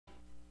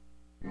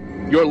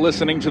You're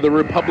listening to the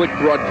Republic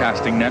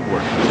Broadcasting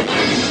Network.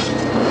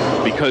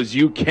 Because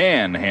you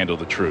can handle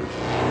the truth.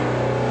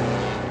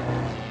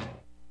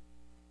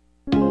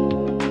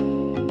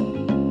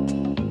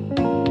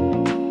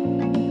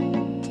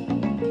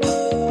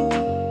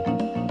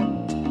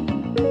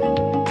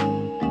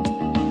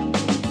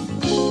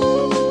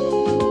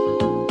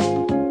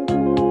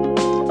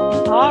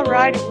 All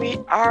right, we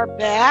are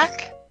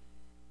back.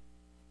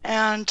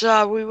 And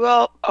we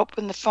will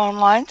open the phone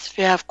lines if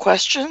you have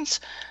questions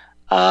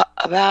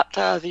about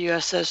the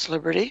USS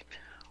Liberty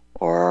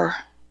or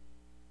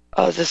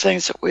the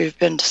things that we've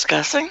been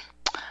discussing.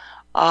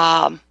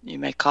 You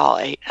may call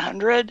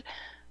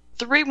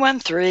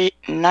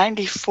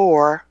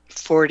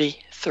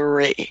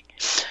 800-313-9443.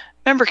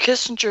 Remember,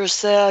 Kissinger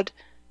said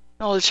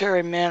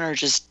military men are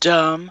just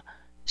dumb,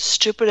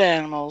 stupid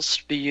animals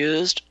to be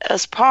used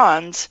as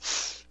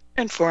pawns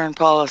in foreign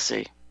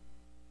policy.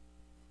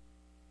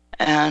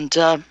 And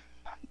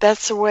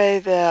that's the way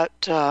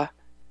that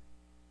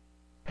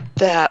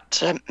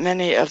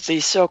many of the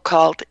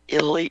so-called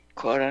elite,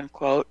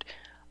 quote-unquote,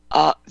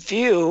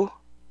 view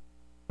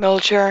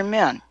military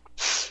men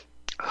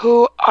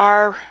who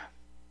are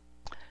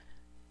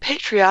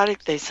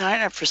patriotic. They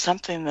sign up for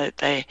something that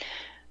they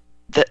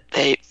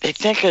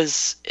think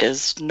is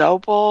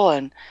noble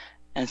and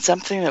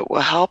something that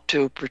will help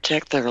to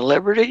protect their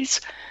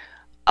liberties.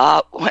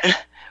 When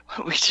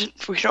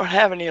we don't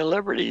have any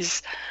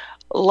liberties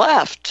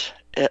left,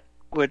 it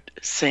would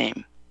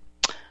seem.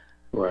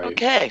 Right.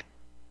 Okay.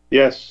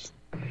 Yes.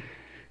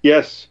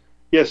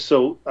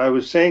 So I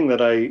was saying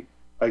that I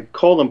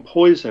call them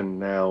poison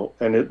now,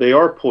 and they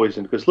are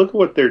poison because look at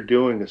what they're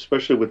doing,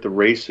 especially with the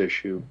race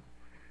issue.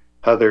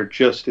 How they're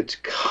it's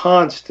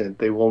constant.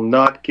 They will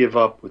not give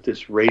up with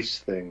this race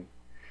thing.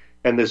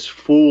 And this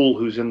fool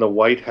who's in the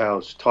White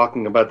House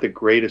talking about the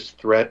greatest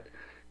threat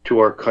to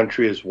our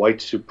country is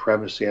white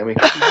supremacy. I mean,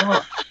 come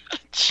on.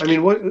 I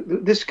mean,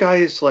 what this guy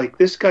is like?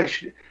 This guy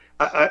should.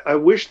 I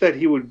wish that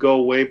he would go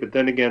away, but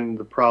then again,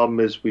 the problem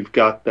is we've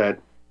got that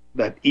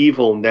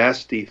evil,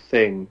 nasty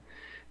thing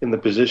in the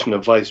position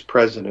of vice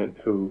president.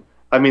 Who,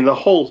 I mean, the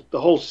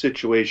whole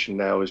situation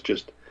now is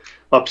just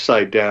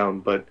upside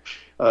down. But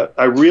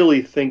I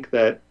really think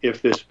that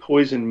if this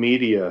poison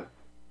media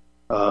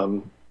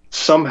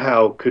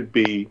somehow could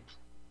be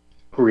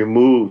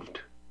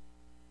removed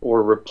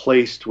or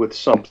replaced with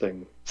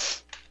something.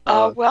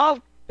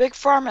 Well, Big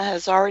Pharma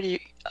has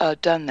already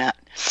done that.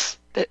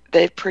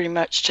 They've pretty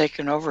much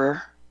taken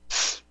over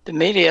the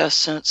media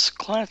since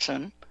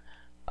Clinton,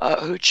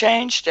 who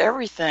changed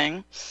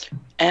everything.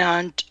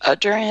 And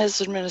during his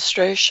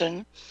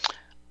administration,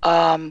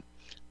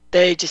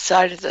 they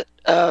decided that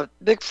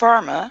Big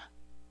Pharma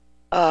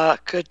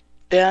could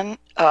then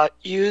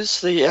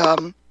use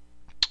the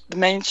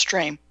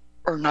mainstream,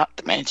 or not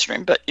the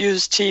mainstream, but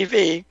use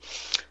TV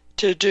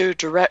to do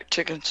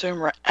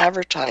direct-to-consumer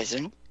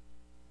advertising.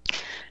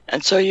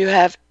 And so you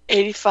have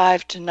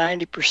 85 to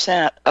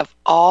 90% of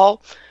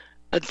all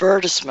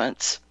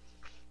advertisements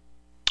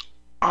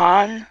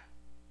in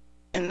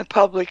the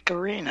public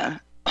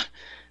arena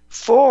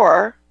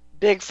for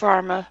Big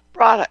Pharma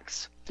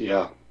products.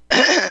 Yeah.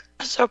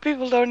 So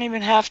people don't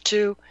even have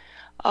to,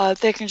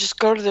 they can just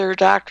go to their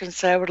doctor and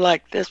say, I would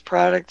like this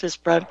product, this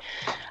product.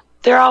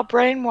 They're all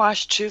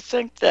brainwashed to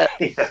think that,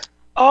 Big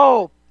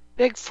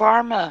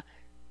Pharma,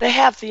 they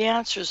have the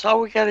answers. All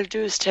we got to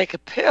do is take a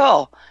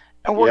pill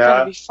and we're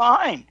going to be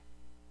fine.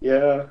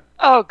 Yeah.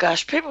 Oh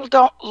gosh, people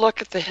don't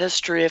look at the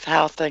history of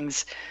how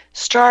things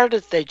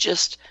started. They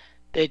just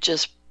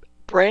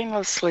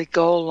brainlessly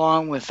go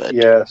along with it.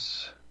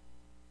 Yes.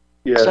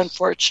 It's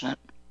unfortunate.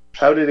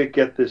 How did it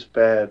get this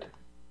bad?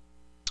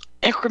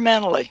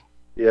 Incrementally.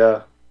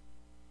 Yeah.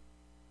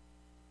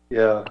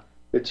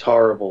 It's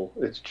horrible.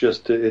 It's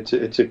just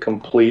it's a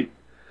complete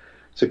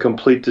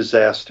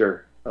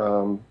disaster.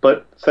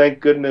 But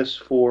thank goodness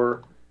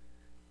for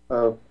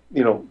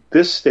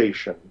this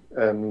station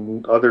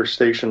and other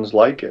stations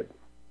like it,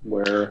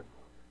 where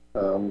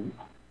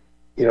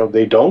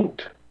they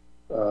don't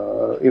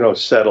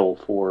settle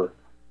for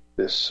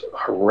this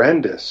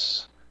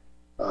horrendous.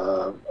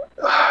 I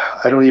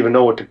don't even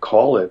know what to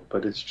call it,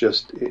 but it's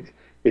just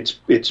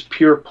it's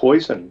pure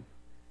poison.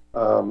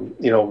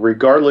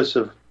 Regardless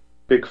of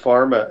Big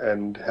Pharma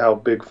and how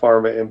Big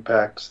Pharma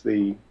impacts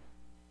the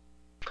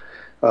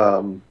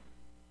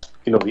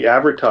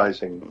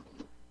advertising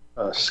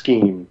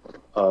scheme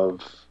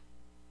of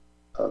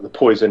the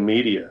poison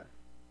media.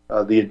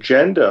 The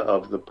agenda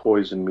of the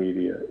poison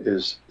media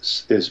is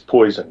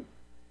poison,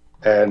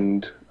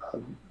 and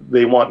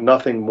they want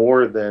nothing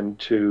more than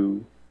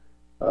to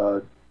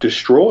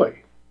destroy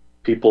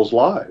people's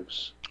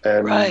lives,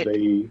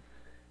 and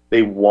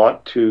they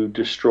want to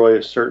destroy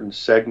a certain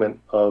segment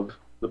of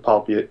the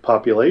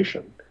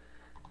population,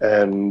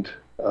 and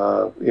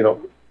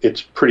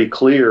it's pretty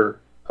clear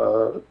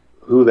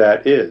who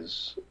that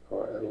is,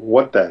 or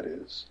what that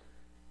is.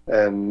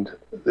 And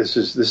this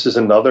is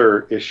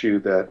another issue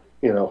that,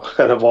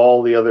 out of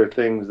all the other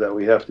things that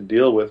we have to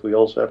deal with, we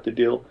also have to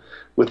deal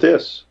with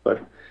this. But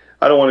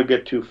I don't want to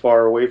get too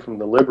far away from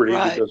the liberty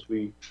because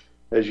we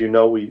as you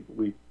know, we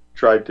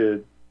tried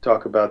to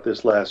talk about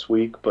this last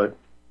week, but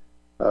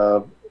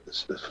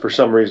for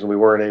some reason we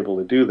weren't able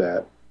to do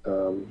that.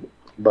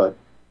 But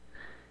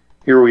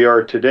here we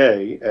are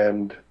today,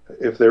 and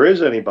if there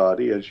is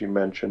anybody, as you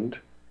mentioned,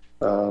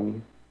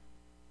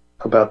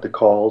 about the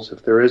calls,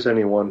 if there is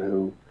anyone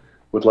who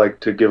would like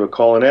to give a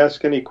call and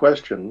ask any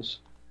questions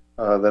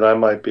that I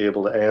might be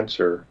able to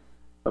answer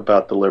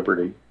about the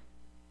Liberty,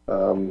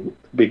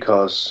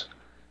 because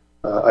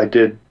I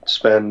did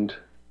spend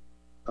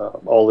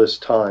all this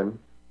time,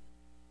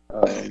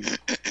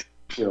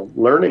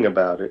 learning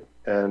about it,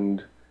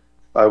 and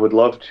I would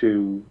love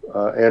to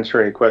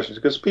answer any questions,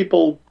 because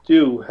people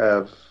do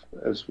have,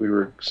 as we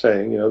were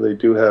saying, they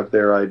do have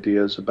their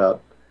ideas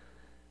about,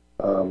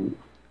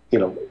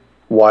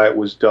 why it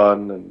was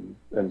done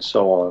and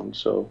so on.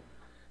 So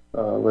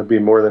I'd be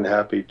more than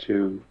happy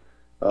to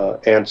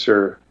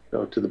answer,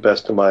 to the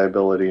best of my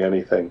ability,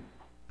 anything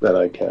that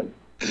I can.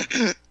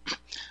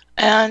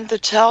 And the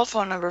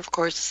telephone number, of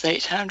course,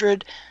 is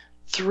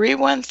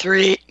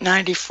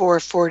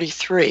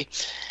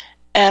 800-313-9443.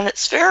 And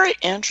it's very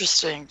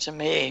interesting to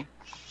me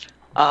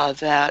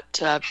that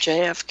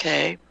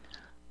JFK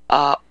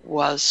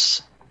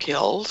was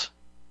killed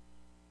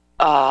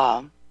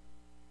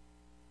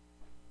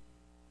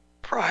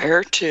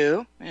prior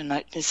to, in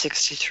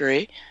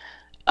 1963,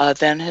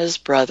 then his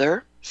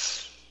brother.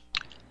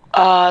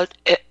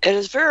 It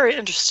is very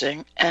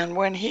interesting. And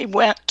when he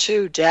went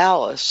to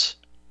Dallas,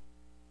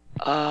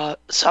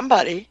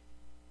 somebody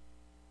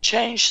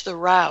changed the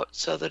route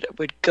so that it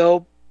would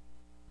go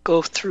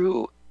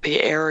through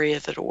the area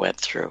that it went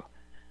through.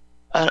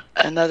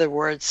 In other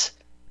words,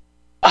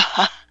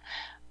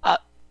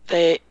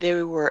 they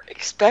were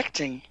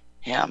expecting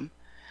him,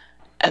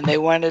 and they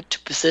wanted to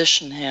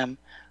position him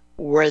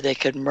where they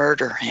could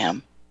murder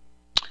him.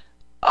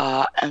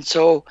 And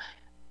so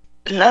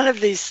none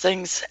of these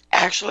things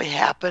actually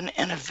happen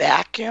in a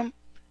vacuum.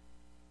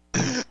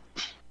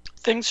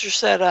 Things are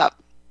set up.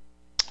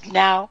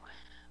 Now,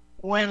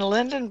 when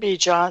Lyndon B.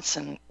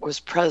 Johnson was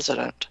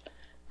president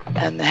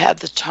and they had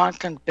the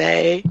Tonkin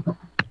Bay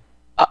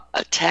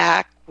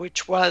attack,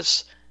 which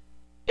was,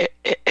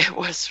 it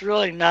was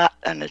really not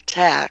an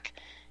attack.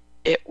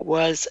 It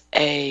was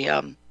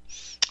a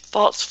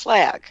false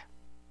flag.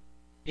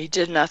 He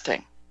did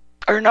nothing.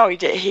 Or no, he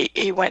did.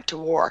 He went to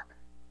war.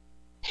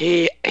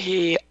 He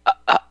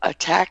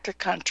attacked a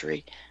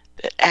country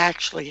that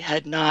actually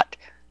had not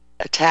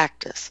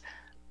attacked us.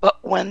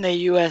 But when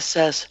the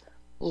USS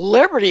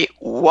Liberty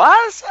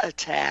was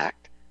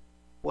attacked,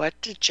 what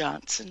did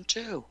Johnson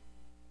do?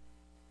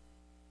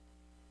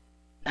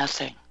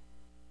 Nothing.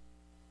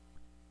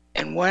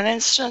 In one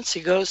instance,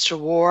 he goes to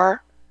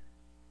war,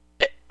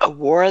 a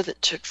war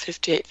that took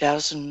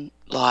 58,000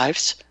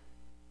 lives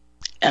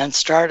and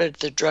started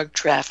the drug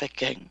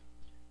trafficking.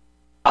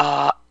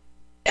 And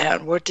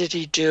what did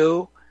he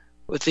do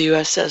with the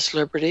USS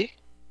Liberty?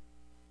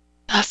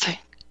 Nothing.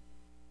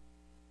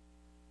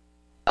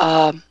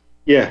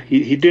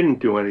 He didn't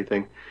do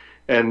anything.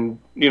 And,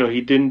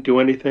 he didn't do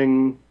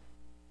anything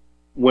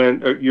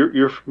when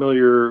you're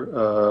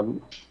familiar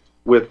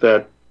with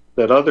that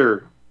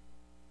other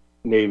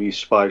Navy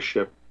spy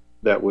ship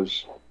that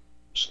was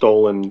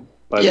stolen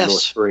by the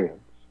North Koreans.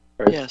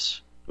 Right?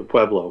 Yes. The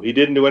Pueblo. He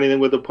didn't do anything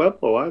with the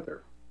Pueblo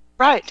either.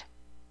 Right.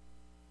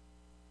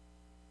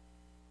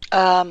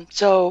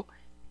 So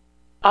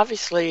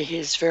obviously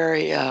he's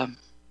very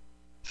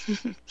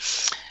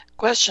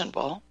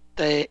questionable.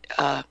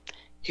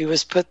 He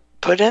was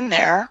put in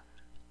there,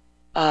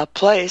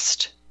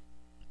 placed,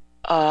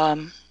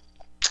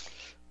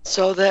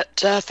 so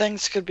that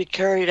things could be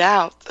carried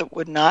out that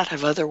would not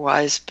have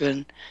otherwise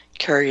been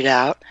carried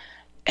out.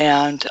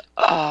 And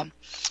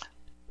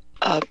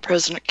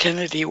President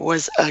Kennedy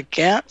was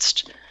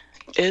against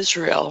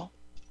Israel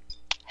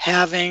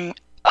having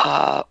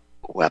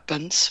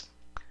weapons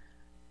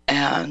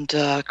and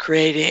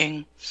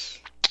creating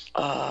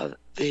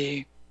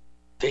the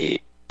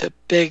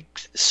big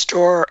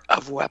store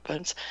of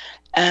weapons.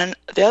 And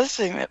the other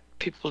thing that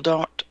people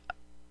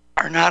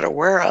are not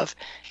aware of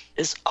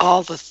is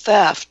all the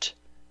theft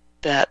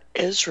that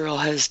Israel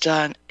has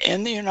done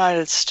in the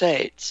United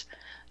States.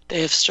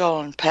 They have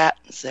stolen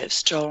patents. They've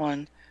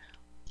stolen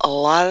a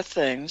lot of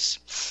things.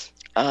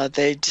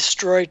 They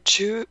destroyed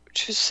two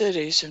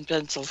cities in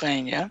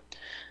Pennsylvania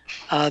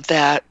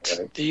that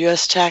the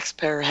U.S.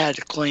 taxpayer had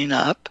to clean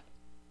up.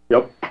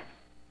 Yep.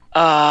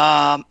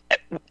 At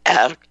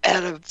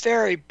a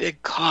very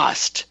big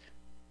cost.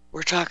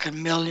 We're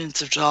talking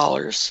millions of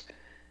dollars.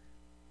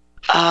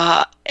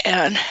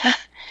 And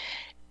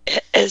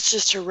it's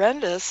just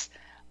horrendous.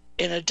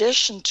 In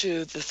addition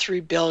to the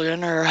 $3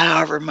 billion or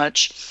however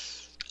much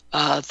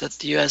that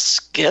the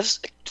U.S.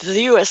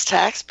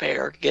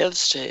 taxpayer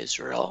gives to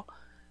Israel,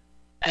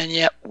 and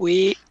yet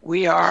we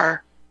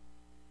are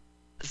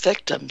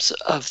victims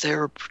of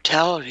their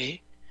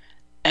brutality,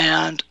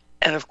 and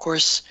of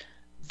course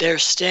their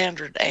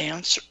standard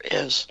answer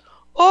is,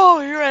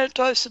 "Oh, you're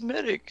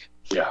anti-Semitic."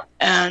 Yeah.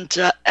 And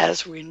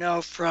as we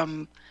know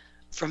from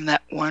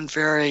that one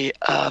very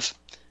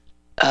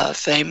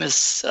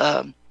famous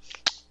that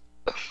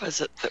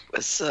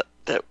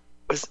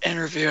was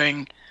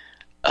interviewing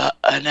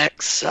an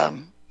ex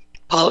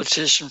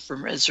politician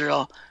from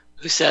Israel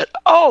who said,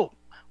 "Oh,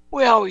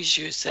 we always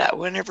use that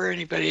whenever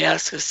anybody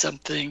asks us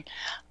something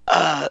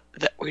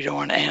that we don't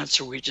want to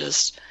answer. We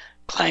just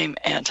claim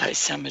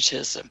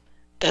anti-Semitism.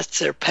 That's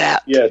their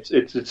pat. Yeah,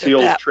 it's the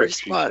old trick."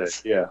 Response.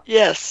 She said.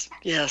 Yeah.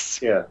 Yes.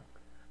 Yeah.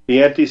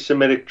 The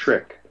anti-Semitic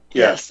trick.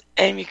 Yeah. Yes.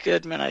 Amy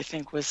Goodman, I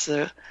think, was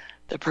the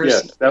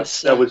person.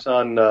 Yes, that was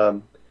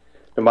on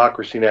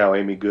Democracy Now!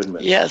 Amy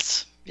Goodman.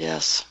 Yes.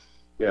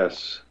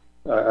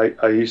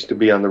 I used to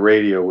be on the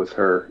radio with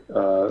her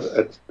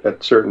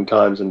at certain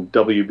times in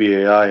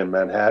WBAI in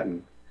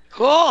Manhattan.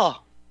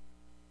 Cool.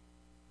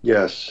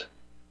 Yes.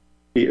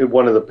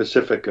 One of the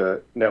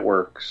Pacifica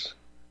networks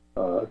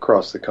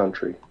across the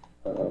country.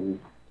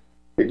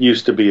 It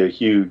used to be a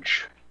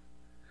huge,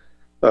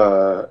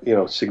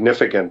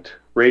 significant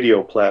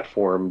radio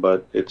platform,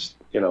 but it's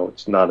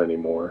not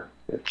anymore.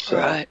 It's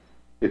right.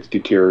 It's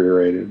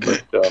deteriorated.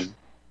 But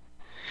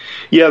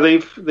yeah,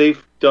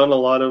 they've done a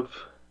lot of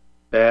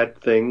bad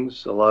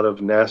things, a lot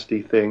of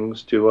nasty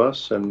things to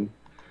us, and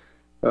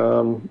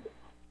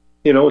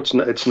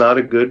it's not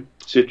a good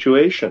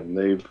situation.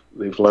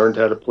 They've learned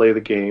how to play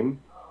the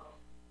game,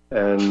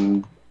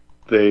 and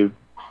they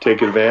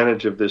take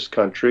advantage of this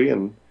country.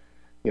 And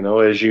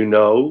as you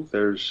know,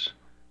 there's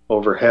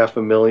over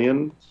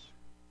 500,000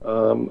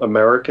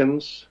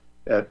 Americans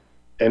on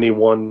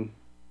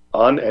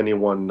any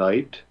one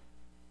night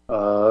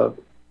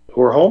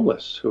who are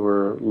homeless, who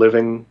are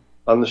living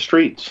on the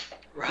streets.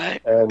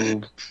 Right.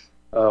 And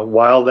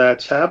while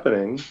that's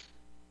happening,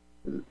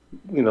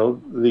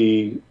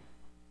 the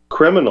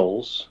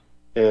criminals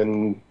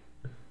in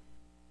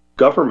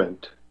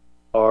government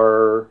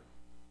are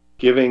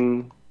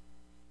giving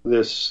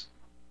this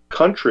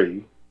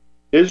country,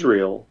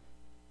 Israel,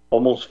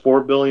 almost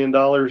 $4 billion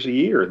a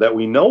year that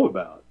we know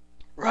about.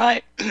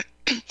 Right.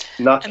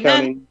 Not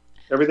counting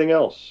everything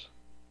else.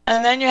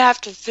 And then you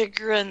have to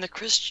figure in the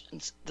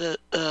Christians,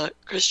 the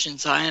Christian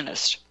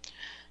Zionist.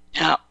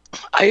 Now,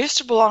 I used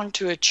to belong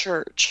to a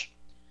church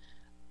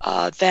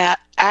that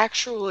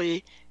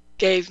actually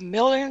gave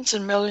millions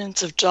and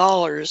millions of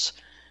dollars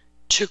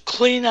to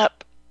clean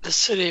up the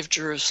city of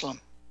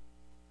Jerusalem.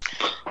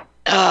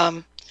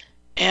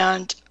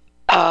 And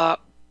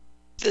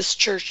this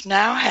church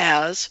now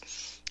has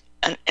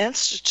an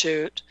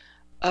institute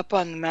up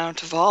on the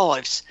Mount of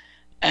Olives,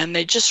 and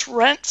they just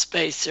rent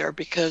space there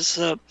because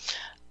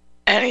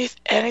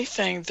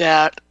anything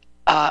that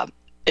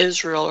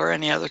Israel or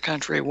any other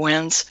country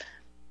wins,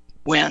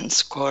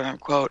 quote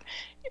unquote,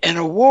 in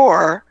a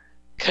war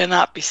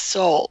cannot be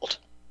sold.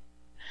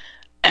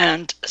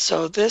 And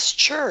so this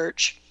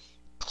church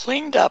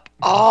cleaned up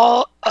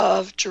all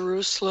of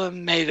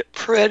Jerusalem, made it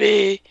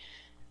pretty,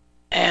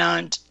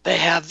 and they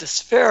have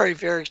this very,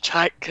 very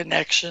tight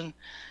connection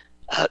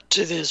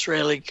to the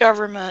Israeli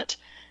government.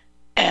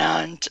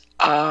 And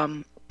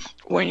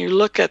when you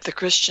look at the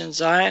Christian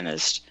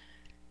Zionists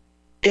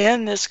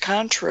in this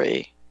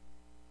country,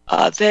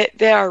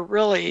 they are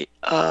really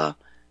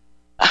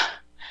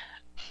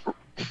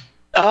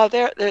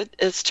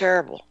it's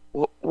terrible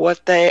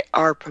what they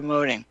are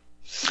promoting.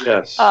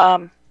 Yes.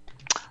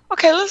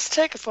 Okay, let's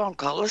take a phone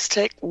call. Let's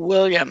take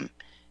William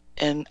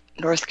in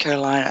North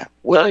Carolina.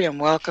 William,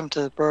 welcome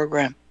to the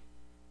program.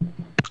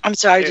 I'm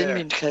sorry, I didn't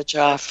mean to cut you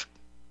off.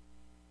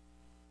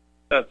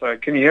 That's all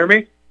right. Can you hear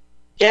me?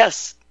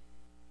 Yes.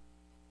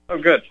 Oh,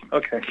 good.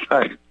 Okay.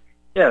 Hi.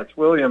 Yeah, it's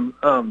William.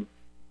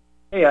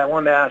 Hey, I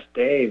wanted to ask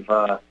Dave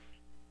about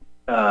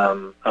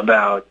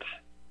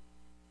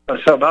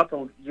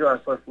the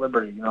USS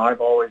Liberty.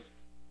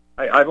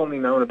 I've only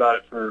known about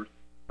it for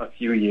a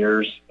few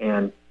years,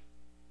 and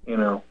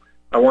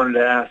I wanted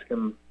to ask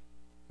him,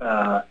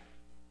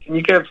 can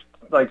you give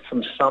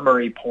some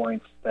summary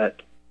points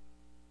that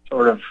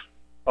sort of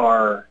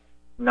are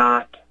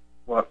not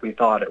what we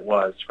thought it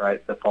was,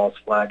 right? The false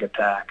flag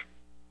attack,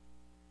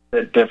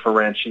 that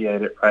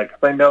differentiate it, right?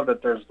 Because I know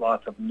that there's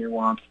lots of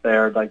nuance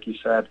there, like you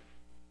said,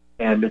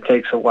 and it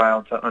takes a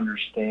while to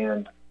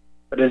understand.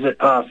 But is it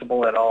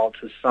possible at all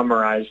to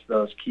summarize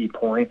those key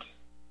points,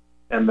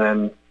 and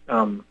then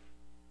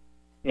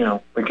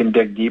we can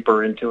dig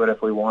deeper into it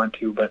if we want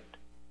to, but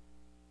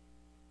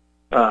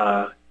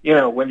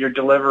when you're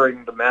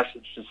delivering the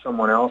message to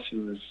someone else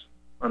who is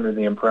under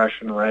the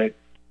impression, right?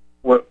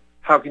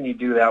 How can you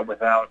do that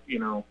without,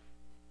 is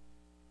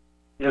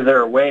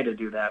there a way to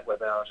do that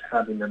without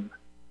having them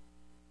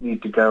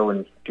need to go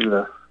and do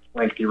the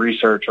lengthy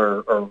research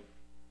or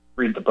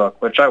read the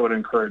book, which I would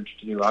encourage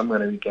to do. I'm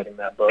going to be getting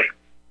that book.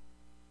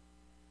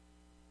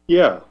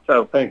 Yeah.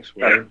 So thanks,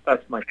 William.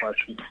 That's my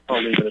question.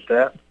 I'll leave it at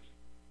that.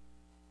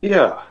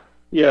 Yeah.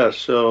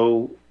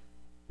 So,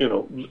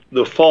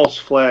 the false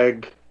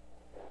flag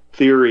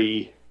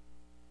theory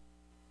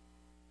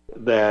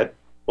that,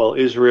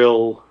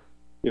 Israel,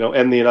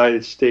 and the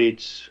United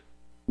States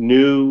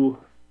knew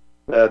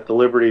that the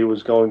Liberty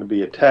was going to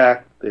be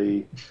attacked.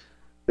 They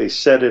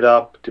set it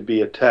up to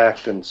be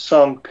attacked and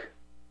sunk,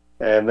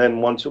 and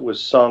then once it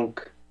was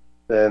sunk,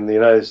 then the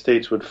United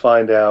States would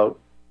find out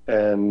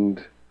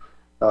and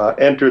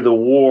enter the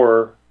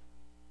war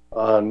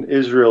on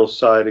Israel's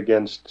side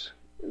against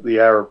the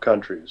Arab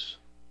countries.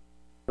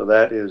 So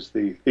that is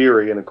the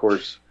theory, and of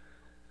course,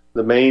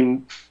 the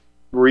main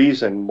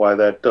reason why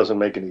that doesn't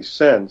make any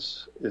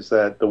sense is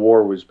that the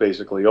war was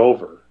basically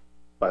over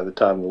by the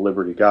time the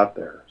Liberty got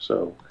there.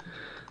 So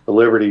the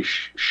Liberty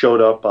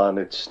showed up on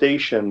its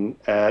station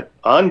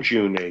on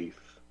June 8th,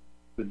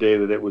 the day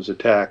that it was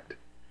attacked,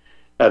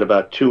 at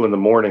about 2 in the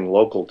morning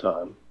local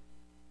time.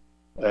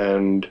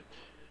 And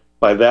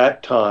by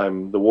that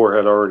time, the war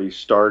had already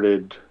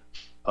started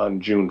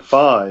on June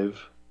 5,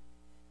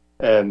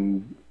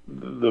 and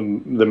the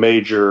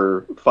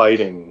major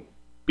fighting,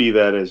 be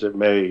that as it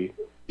may,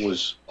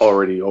 was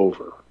already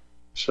over.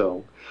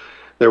 So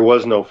there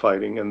was no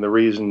fighting, and the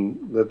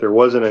reason that there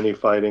wasn't any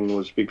fighting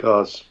was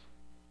because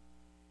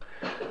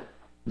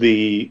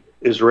the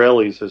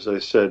Israelis, as I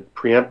said,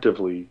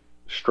 preemptively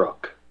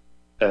struck,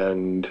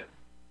 and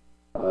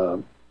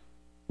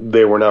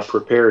they were not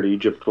prepared.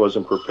 Egypt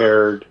wasn't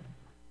prepared.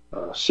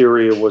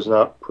 Syria was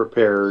not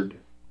prepared.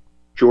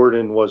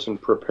 Jordan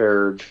wasn't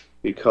prepared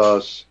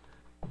because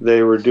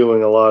they were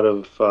doing a lot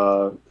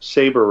of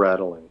saber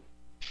rattling,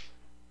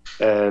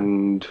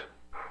 and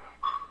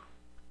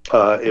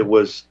it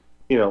was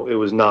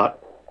not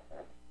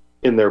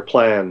in their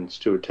plans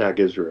to attack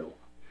Israel.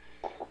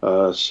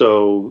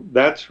 So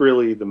that's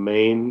really the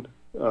main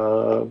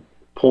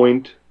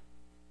point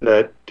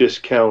that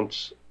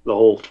discounts the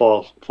whole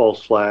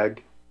false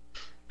flag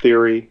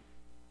theory,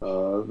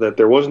 that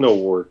there was no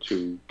war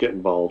to get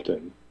involved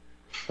in.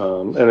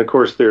 And of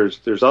course,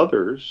 there's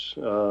others,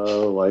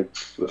 like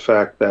the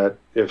fact that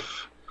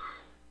if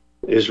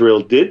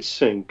Israel did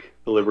sink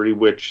the Liberty,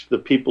 which the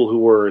people who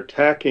were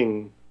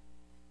attacking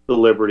the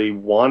Liberty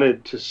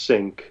wanted to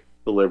sink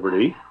the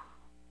Liberty,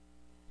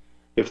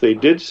 if they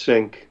did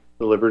sink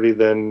the Liberty,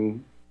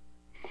 then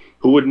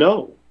who would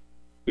know?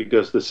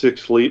 Because the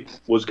Sixth Fleet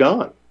was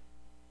gone,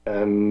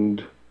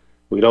 and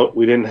we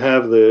didn't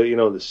have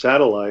the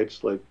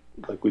satellites like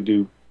we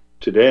do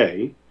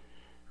today.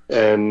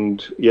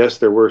 And yes,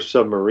 there were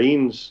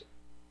submarines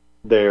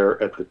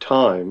there at the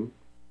time,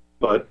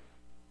 but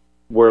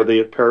were they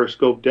at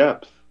periscope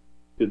depth?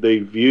 Did they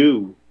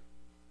view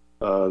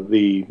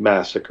the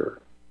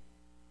massacre?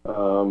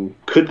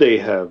 Could they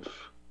have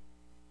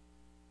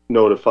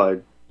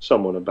notified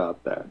someone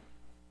about that?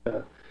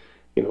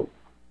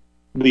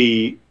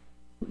 The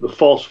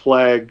false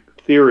flag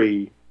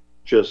theory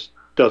just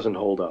doesn't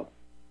hold up.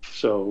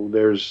 So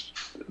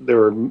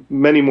there are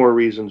many more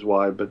reasons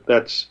why, but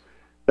that's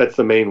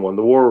the main one.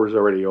 The war was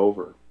already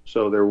over,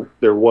 so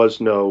there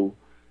was no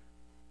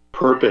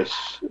purpose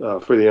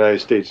for the United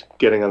States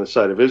getting on the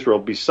side of Israel,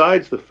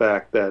 besides the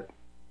fact that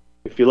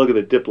if you look at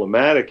the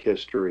diplomatic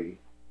history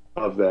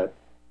of that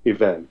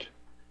event,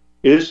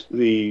 is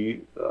the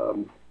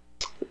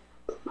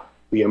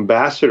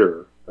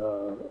ambassador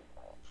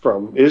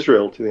from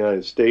Israel to the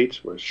United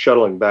States was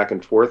shuttling back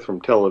and forth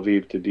from Tel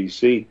Aviv to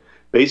D.C.,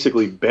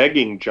 basically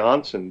begging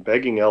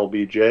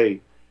LBJ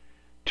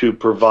to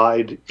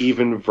provide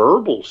even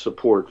verbal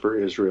support for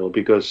Israel,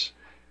 because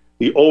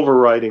the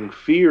overriding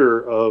fear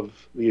of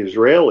the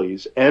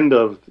Israelis and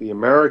of the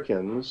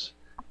Americans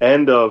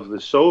and of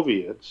the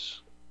Soviets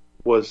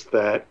was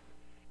that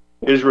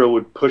Israel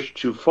would push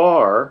too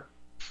far,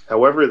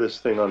 however this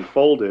thing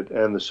unfolded,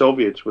 and the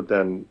Soviets would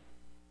then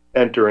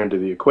enter into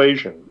the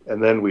equation,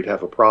 and then we'd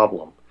have a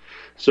problem.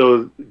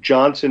 So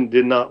Johnson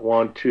did not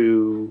want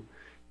to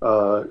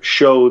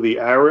show the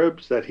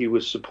Arabs that he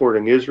was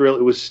supporting Israel.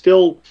 It was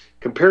still,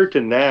 compared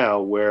to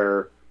now,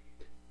 where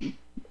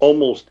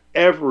almost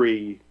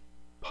every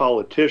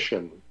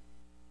politician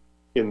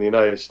in the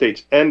United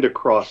States and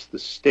across the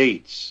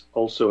states,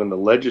 also in the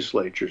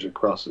legislatures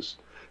across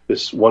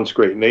this once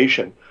great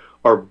nation,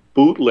 are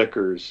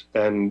bootlickers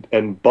and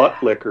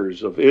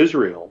buttlickers of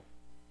Israel.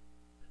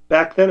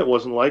 Back then, it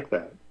wasn't like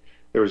that.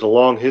 There was a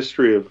long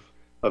history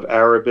of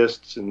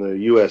Arabists in the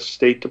U.S.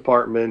 State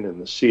Department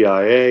and the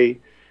CIA,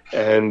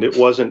 and it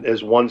wasn't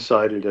as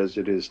one-sided as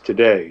it is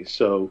today.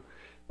 So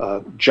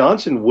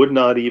Johnson would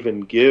not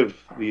even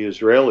give the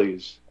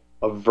Israelis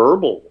a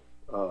verbal,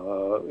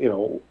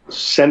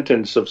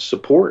 sentence of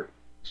support.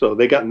 So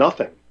they got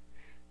nothing.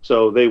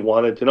 So they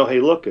wanted to know, hey,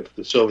 look, if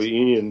the Soviet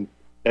Union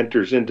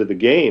enters into the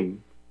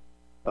game,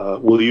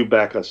 will you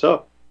back us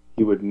up?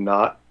 He would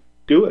not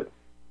do it.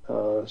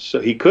 So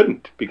he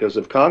couldn't, because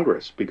of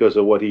Congress, because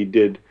of what he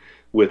did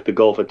with the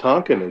Gulf of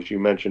Tonkin, as you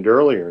mentioned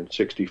earlier, in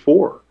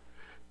 '64,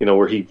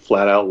 where he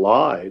flat out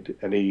lied,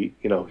 and he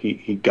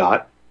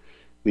got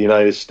the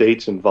United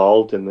States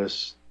involved in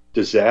this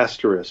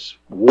disastrous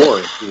war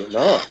in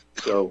Vietnam.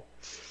 So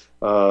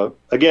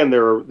again,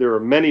 there are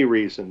many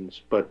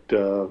reasons, but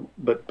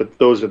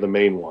those are the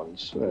main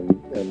ones.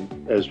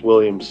 And as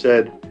William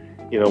said,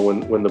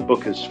 when the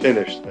book is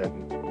finished,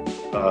 then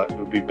it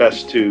would be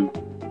best to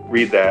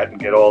read that and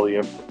get all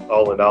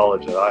the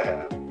knowledge that I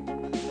have.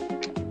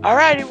 All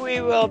righty, we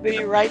will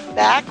be right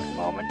back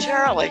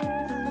momentarily.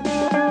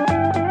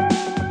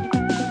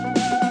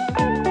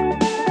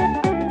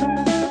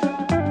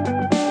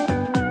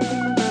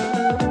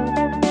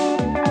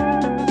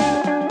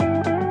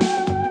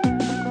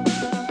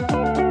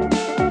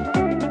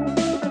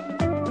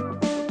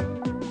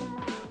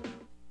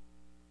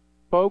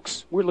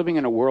 Folks, we're living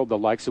in a world the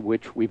likes of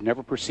which we've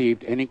never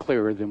perceived any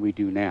clearer than we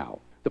do now.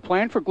 The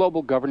plan for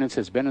global governance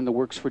has been in the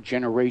works for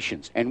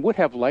generations and would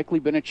have likely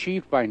been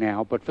achieved by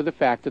now but for the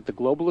fact that the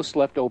globalists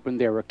left open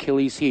their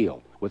Achilles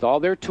heel. With all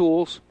their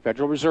tools,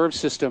 Federal Reserve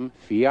System,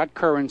 fiat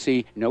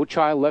currency, no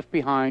child left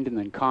behind, and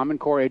then Common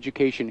Core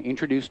education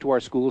introduced to our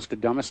schools to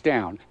dumb us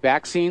down,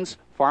 vaccines,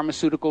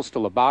 pharmaceuticals to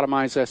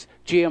lobotomize us,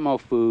 GMO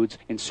foods,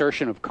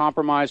 insertion of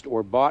compromised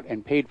or bought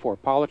and paid for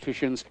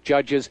politicians,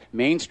 judges,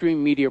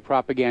 mainstream media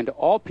propaganda,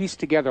 all pieced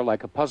together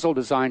like a puzzle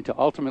designed to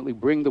ultimately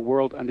bring the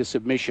world under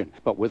submission.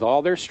 But with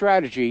all their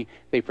strategy,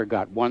 they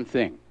forgot one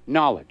thing: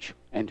 knowledge.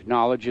 And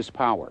knowledge is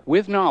power.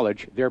 With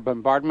knowledge, their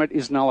bombardment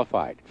is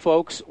nullified.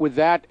 Folks, with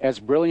that, as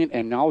brilliant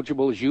and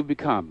knowledgeable as you've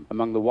become,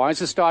 among the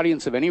wisest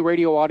audience of any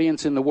radio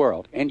audience in the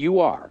world, and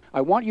you are,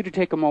 I want you to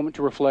take a moment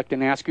to reflect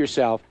and ask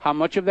yourself, how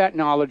much of that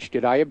knowledge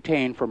did I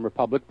obtain from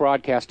Republic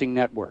Broadcasting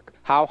Network?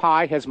 How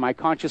high has my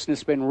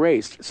consciousness been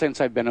raised since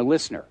I've been a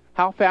listener?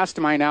 How fast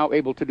am I now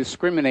able to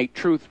discriminate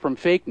truth from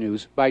fake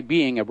news by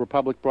being a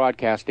Republic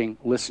Broadcasting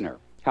listener?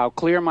 How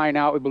clear am I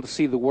now able to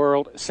see the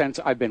world since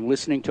I've been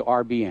listening to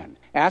RBN?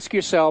 Ask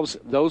yourselves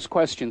those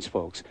questions,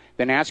 folks.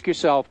 Then ask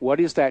yourself, what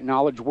is that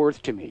knowledge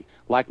worth to me?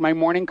 Like my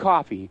morning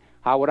coffee,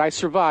 how would I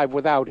survive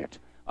without it?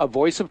 A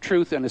voice of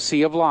truth in a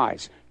sea of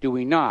lies. Do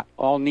we not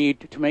all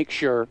need to make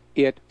sure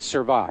it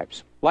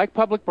survives? Like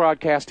public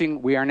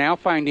broadcasting, we are now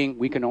finding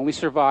we can only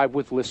survive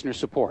with listener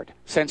support.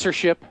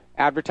 Censorship,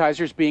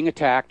 advertisers being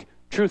attacked,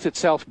 truth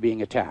itself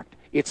being attacked.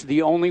 It's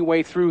the only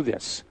way through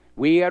this.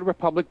 We at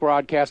Republic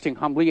Broadcasting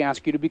humbly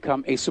ask you to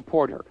become a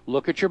supporter.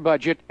 Look at your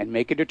budget and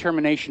make a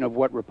determination of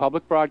what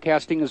Republic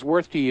Broadcasting is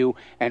worth to you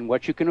and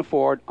what you can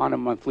afford on a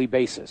monthly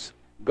basis.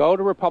 Go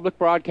to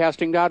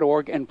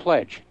republicbroadcasting.org and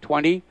pledge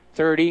 $20,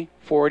 $30,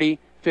 $40,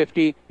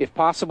 $50, if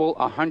possible,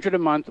 $100 a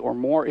month or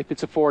more if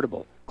it's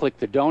affordable. Click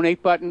the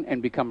donate button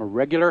and become a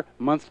regular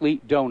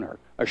monthly donor.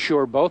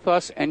 Assure both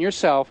us and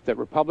yourself that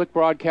Republic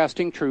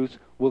Broadcasting truth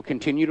will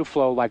continue to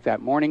flow like that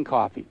morning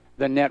coffee.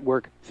 The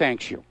network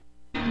thanks you.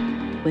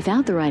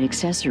 Without the right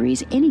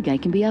accessories, any guy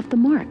can be off the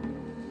mark.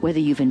 Whether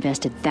you've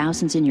invested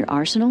thousands in your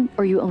arsenal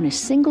or you own a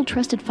single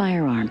trusted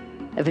firearm,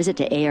 a visit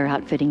to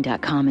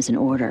AROutfitting.com is in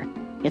order.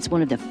 It's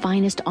one of the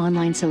finest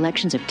online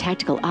selections of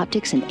tactical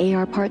optics and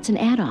AR parts and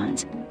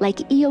add-ons, like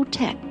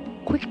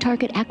EOTech, quick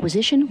target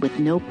acquisition with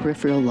no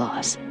peripheral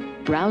loss.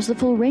 Browse the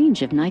full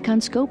range of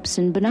Nikon scopes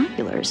and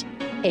binoculars.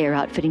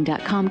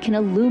 AROutfitting.com can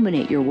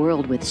illuminate your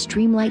world with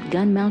Streamlight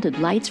gun-mounted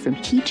lights from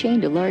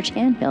keychain to large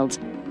handhelds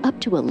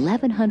up to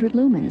 1,100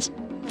 lumens.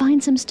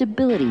 Find some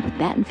stability with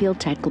Battenfield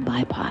tactical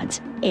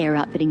bipods.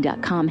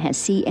 AirOutfitting.com has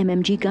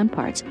CMMG gun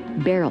parts,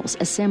 barrels,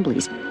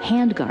 assemblies,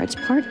 handguards,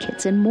 part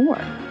kits, and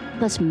more.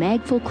 Plus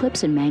magful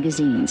clips and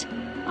magazines.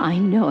 I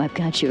know I've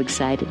got you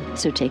excited,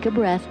 so take a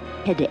breath.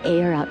 Head to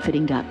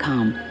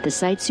AirOutfitting.com. The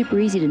site's super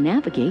easy to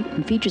navigate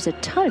and features a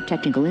ton of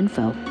technical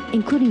info,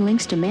 including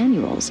links to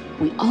manuals.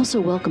 We also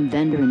welcome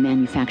vendor and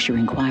manufacturer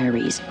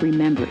inquiries.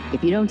 Remember,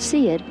 if you don't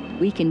see it,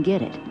 we can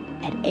get it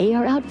at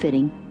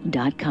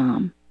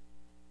AirOutfitting.com.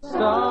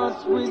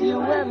 Starts with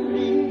you and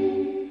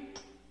me.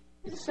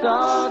 It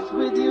starts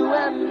with you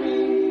and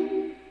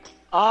me.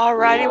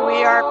 Alrighty,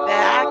 we are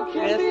back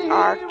with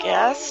our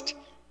guest,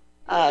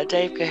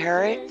 Dave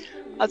Gahary.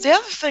 The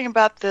other thing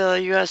about the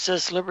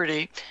USS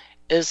Liberty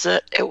is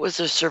that it was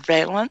a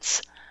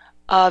surveillance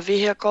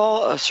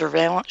vehicle, a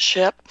surveillance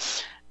ship,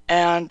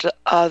 and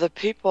the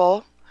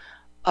people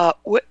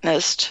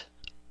witnessed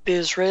the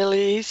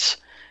Israelis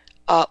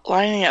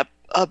lining up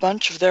a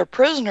bunch of their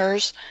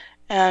prisoners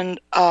and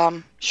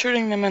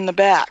shooting them in the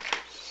back,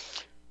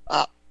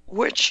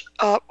 which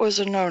was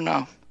a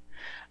no-no.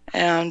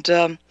 And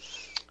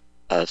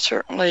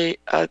certainly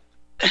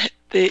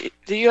the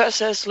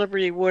USS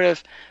Liberty would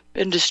have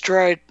been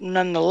destroyed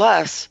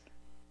nonetheless.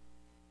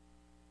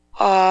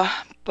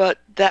 But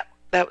that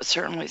was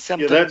certainly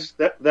something. Yeah,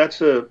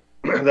 that's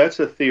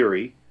a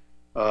theory.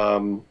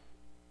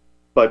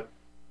 But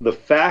the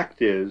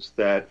fact is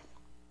that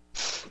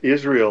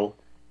Israel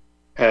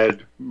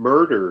had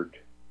murdered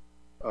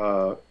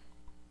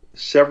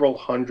several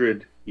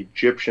hundred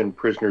Egyptian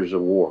prisoners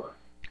of war.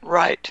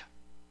 Right.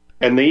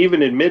 And they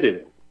even admitted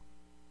it.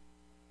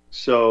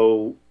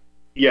 So,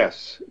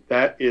 yes,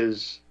 that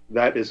is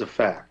a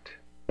fact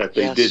that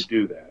they did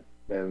do that.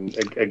 And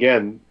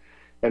again,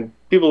 and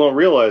people don't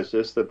realize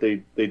this, that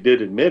they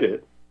did admit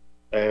it,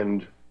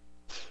 and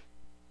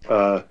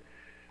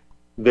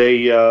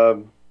they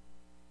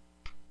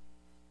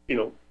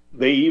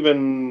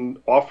even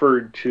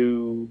offered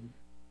to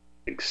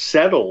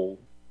settle,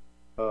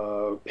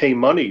 pay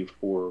money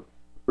for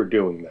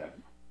doing that,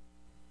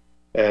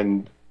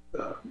 and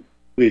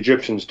the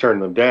Egyptians turned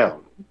them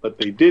down. But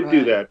they did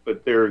do that.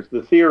 But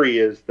the theory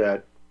is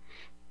that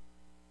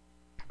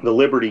the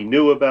Liberty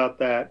knew about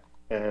that,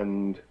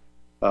 and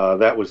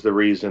that was the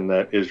reason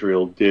that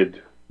Israel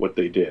did what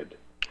they did.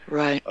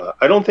 Right.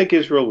 I don't think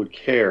Israel would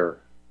care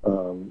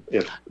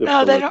if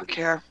no, they don't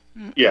care.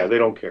 Yeah, they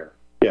don't care.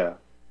 Yeah.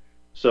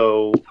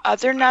 So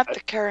they're not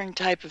the caring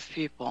type of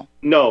people.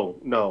 No.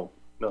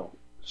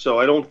 So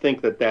I don't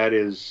think that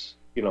is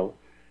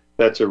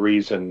that's a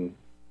reason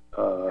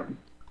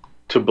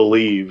to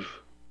believe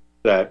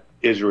that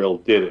Israel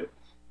did it.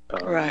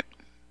 Right.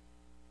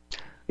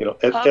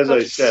 As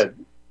I said,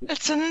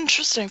 it's an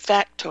interesting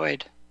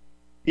factoid.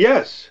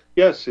 Yes,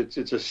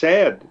 it's a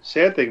sad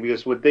thing,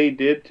 because what they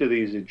did to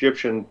these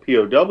Egyptian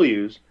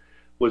POWs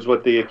was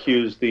what they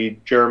accused the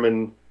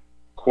German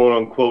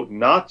quote-unquote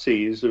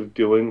Nazis of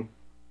doing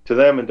to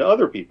them and to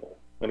other people.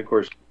 And of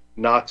course,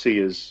 Nazi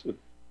is a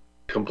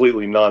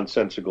completely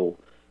nonsensical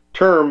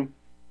term,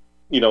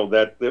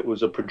 that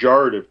was a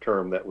pejorative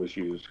term that was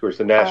used. Of course,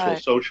 the National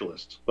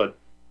Socialists, but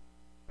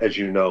as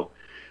you know,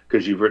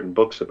 because you've written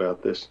books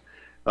about this.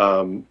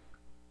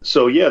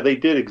 So yeah, they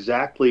did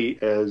exactly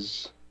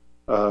as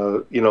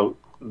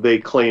they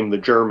claim the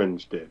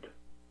Germans did,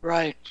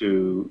 right?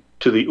 To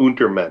the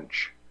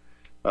Untermensch,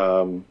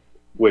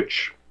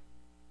 which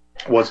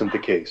wasn't the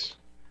case.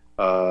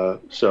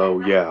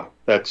 So yeah,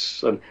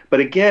 that's. But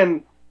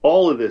again,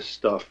 all of this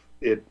stuff,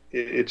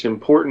 it's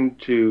important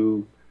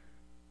to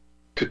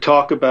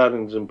talk about,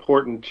 and it's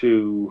important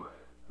to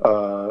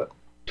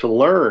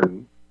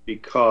learn,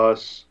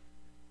 because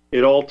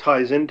it all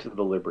ties into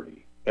the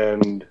liberty,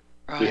 and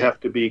we have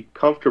to be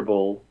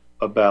comfortable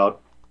about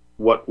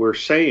what we're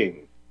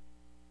saying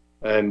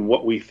and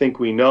what we think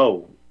we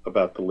know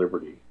about the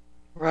liberty.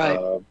 Right.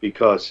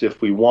 Because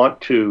if we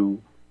want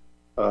to,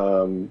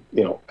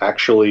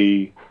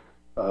 actually,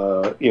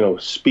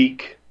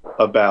 speak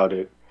about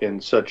it in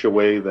such a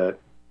way that,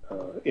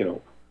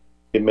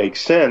 it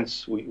makes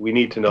sense, we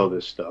need to know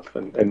this stuff,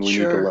 and we need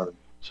to learn.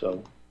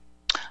 So,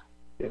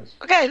 yes.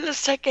 Okay,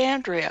 let's take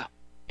Andrea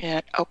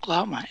in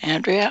Oklahoma.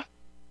 Andrea?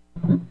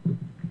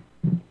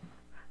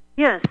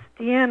 Yes,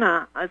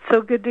 Deanna, it's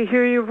so good to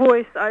hear your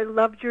voice. I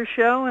loved your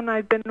show, and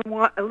I've been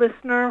a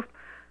listener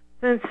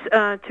since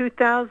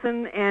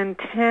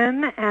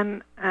 2010,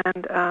 and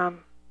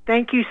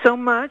thank you so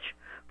much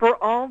for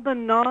all the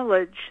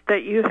knowledge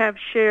that you have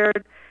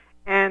shared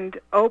and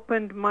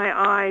opened my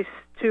eyes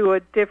to a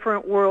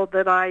different world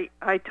that I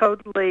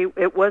totally,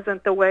 it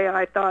wasn't the way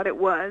I thought it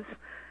was.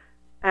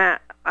 I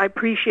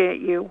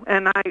appreciate you,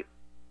 and I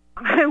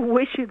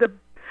wish you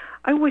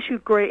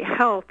great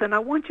health, and I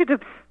want you to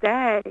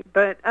stay.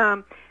 But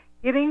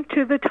getting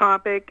to the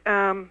topic,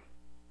 I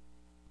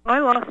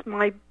lost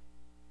my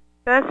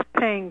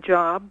best-paying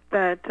job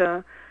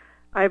that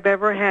I've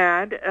ever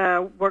had,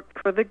 worked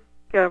for the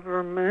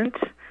government,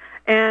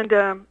 and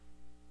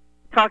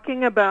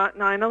talking about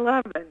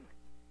 9/11,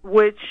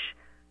 which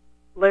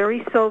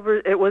Larry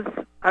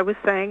Silverstein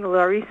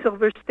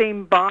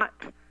bought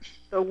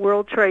the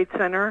World Trade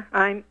Center.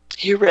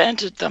 He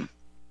rented them.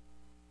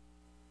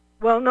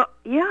 Well, no,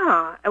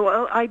 yeah.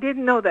 Well, I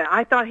didn't know that.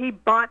 I thought he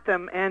bought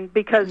them, and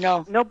because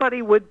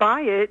nobody would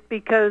buy it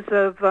because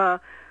of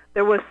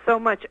there was so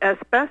much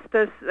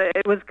asbestos,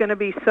 it was going to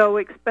be so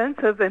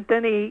expensive. And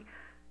then he,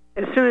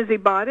 as soon as he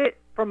bought it,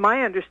 from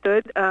my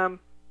understood,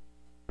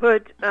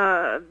 put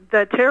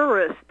the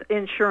terrorist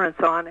insurance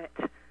on it,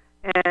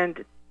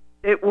 and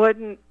it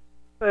wouldn't.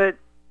 But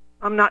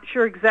I'm not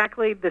sure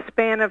exactly the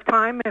span of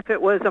time. If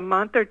it was a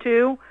month or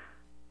two,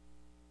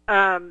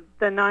 the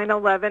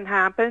 9/11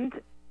 happened.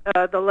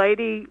 The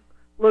lady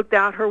looked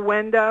out her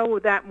window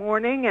that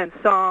morning and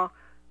saw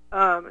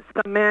some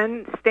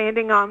men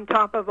standing on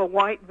top of a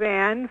white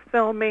van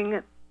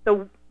filming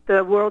the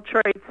World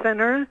Trade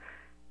Center,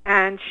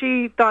 and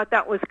she thought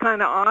that was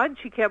kind of odd.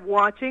 She kept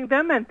watching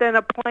them, and then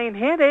a plane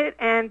hit it,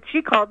 and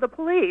she called the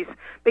police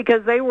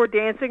because they were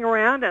dancing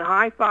around and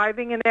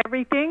high-fiving and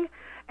everything.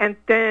 And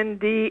then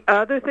the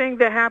other thing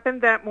that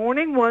happened that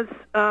morning was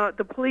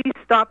the police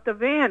stopped a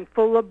van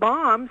full of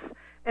bombs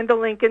in the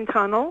Lincoln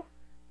Tunnel,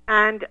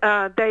 and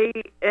they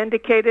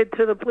indicated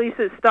to the police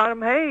that stopped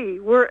them, hey,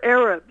 we're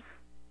Arabs.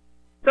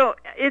 So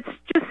it's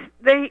just,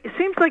 it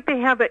seems like they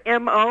have a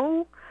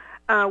MO.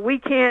 We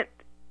can't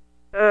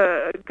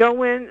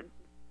go in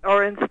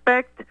or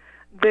inspect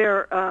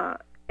their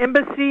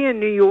embassy in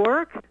New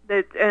York,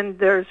 and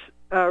there's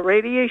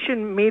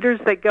radiation meters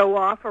that go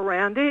off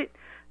around it,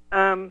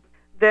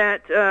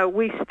 that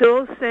we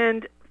still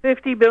send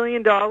 $50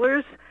 billion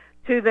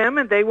to them,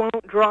 and they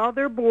won't draw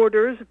their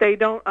borders. They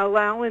don't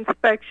allow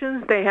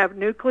inspections. They have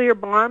nuclear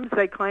bombs.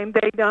 They claim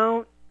they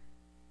don't.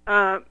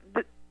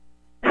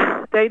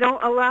 They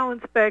don't allow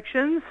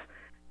inspections.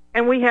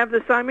 And we have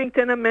the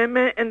Symington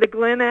Amendment and the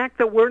Glenn Act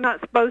that we're not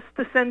supposed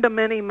to send them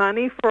any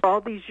money for all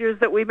these years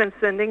that we've been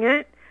sending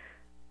it.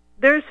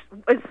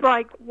 It's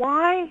like,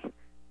 why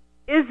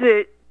is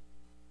it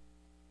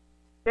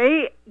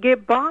they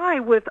get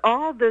by with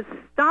all this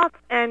stuff,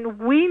 and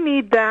we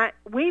need that?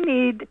 We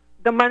need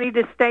the money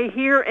to stay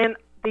here in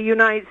the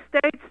United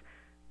States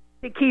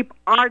to keep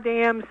our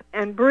dams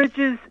and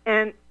bridges.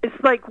 And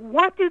it's like,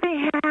 what do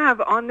they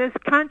have on this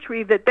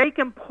country that they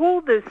can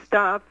pull this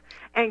stuff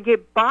and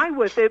get by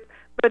with it?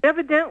 But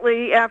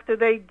evidently, after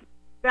they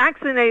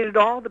vaccinated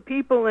all the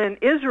people in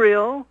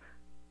Israel,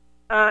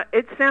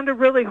 it sounded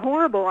really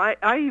horrible.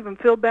 I even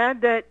feel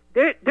bad that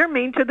they're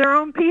mean to their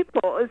own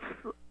people.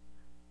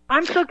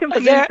 I'm so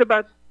confused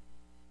about.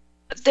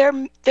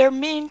 They're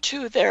mean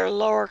to their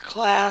lower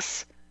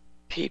class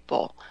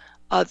people.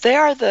 They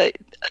are the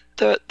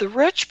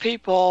rich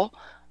people.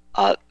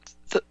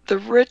 The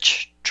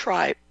rich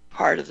tribe,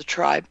 part of the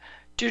tribe,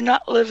 do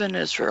not live in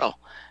Israel.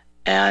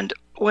 And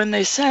when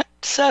they sent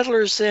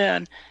settlers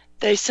in,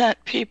 they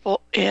sent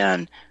people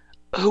in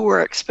who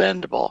were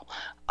expendable.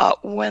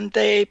 When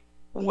they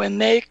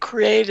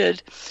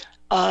created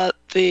the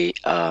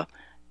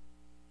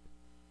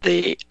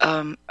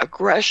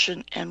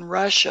aggression in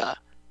Russia,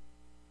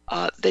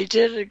 they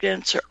did it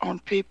against their own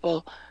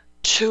people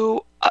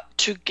to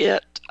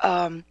get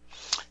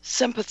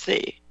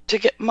sympathy, to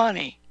get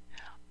money.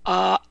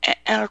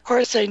 And of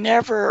course, they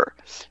never,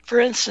 for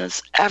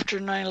instance, after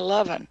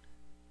 9/11,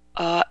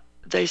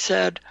 they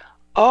said,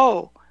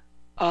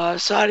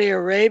 Saudi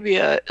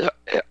Arabia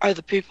are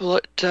the people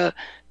that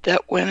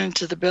went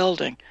into the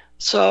building.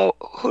 So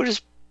who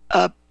does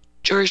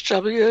George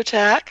W.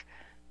 attack?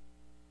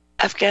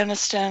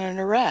 Afghanistan and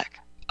Iraq.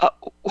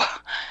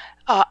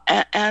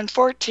 And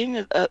 14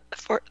 of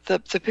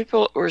the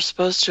people that were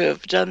supposed to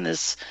have done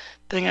this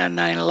thing on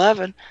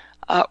 9/11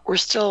 were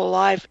still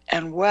alive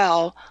and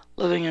well,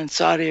 living in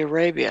Saudi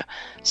Arabia.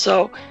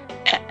 So,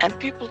 and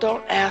people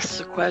don't ask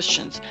the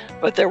questions.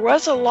 But there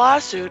was a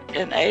lawsuit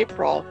in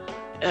April,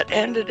 it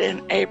ended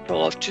in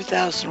April of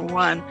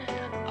 2001,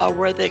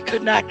 where they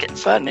could not get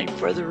funding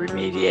for the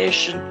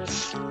remediation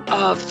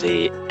of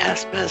the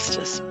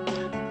asbestos.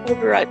 We'll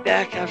be right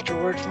back after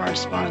a word from our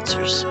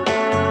sponsors.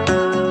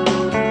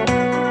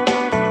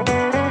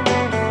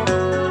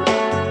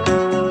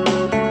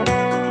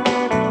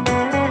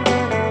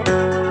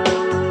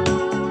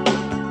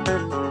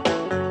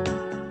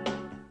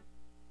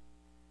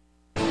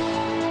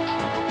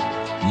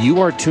 You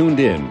are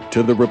tuned in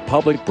to the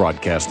Republic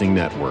Broadcasting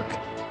Network.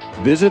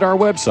 Visit our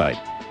website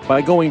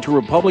by going to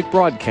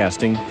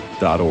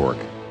republicbroadcasting.org.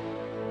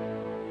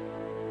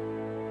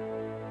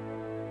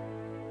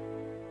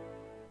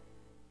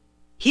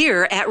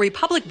 Here at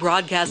Republic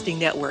Broadcasting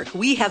Network,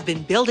 we have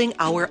been building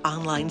our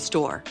online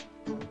store.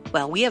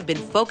 Well, we have been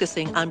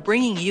focusing on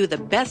bringing you the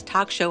best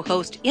talk show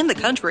host in the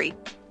country.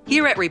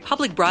 Here at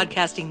Republic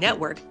Broadcasting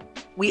Network,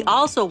 we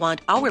also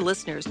want our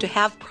listeners to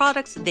have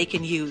products they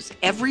can use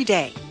every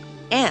day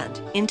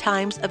and in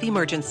times of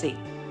emergency.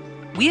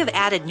 We have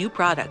added new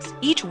products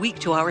each week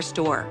to our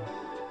store.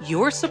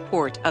 Your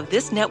support of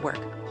this network,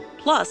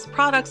 plus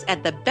products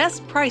at the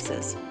best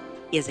prices,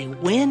 is a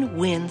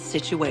win-win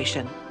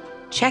situation.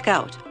 Check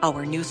out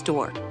our new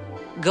store.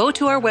 Go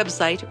to our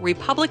website,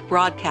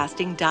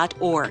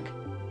 republicbroadcasting.org,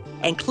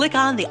 and click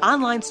on the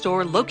online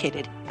store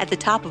located at the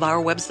top of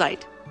our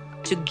website.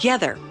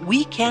 Together,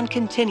 we can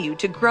continue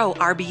to grow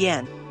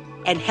RBN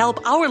and help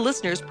our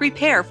listeners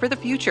prepare for the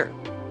future.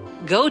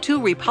 Go to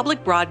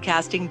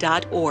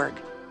republicbroadcasting.org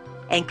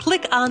and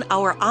click on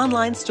our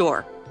online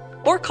store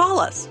or call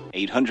us.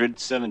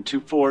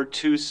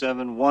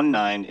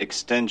 800-724-2719,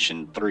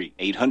 extension 3.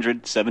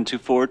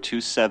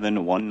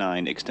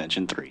 800-724-2719,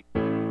 extension 3.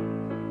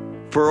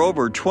 For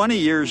over 20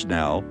 years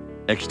now,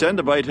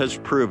 Extendivite has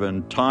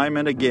proven time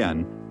and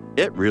again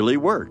it really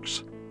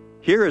works.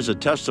 Here is a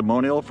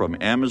testimonial from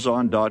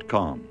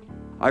Amazon.com.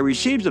 I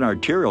received an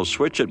arterial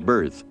switch at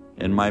birth.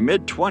 In my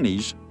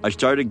mid-20s, I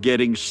started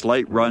getting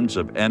slight runs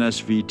of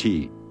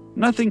NSVT.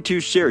 Nothing too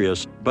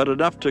serious, but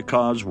enough to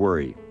cause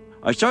worry.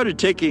 I started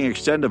taking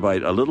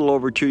Extendivite a little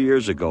over 2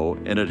 years ago,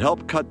 and it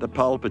helped cut the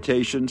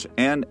palpitations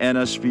and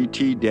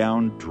NSVT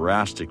down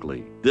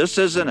drastically. This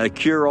isn't a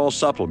cure-all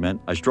supplement.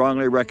 I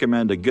strongly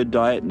recommend a good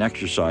diet and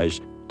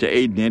exercise to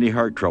aid in any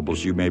heart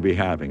troubles you may be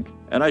having,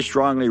 and I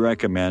strongly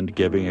recommend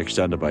giving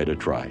Extendivite a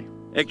try.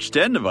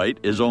 Extendivite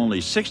is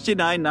only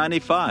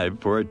 $69.95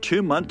 for a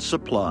 2-month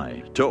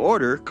supply. To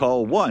order,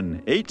 call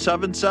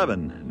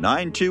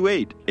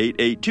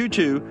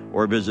 1-877-928-8822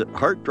 or visit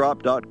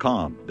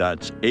heartdrop.com.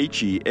 That's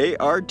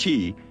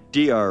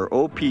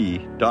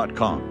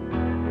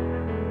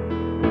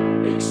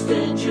HEARTDROP.com.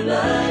 Extend your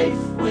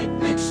life with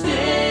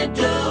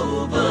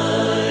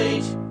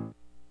Extendivite.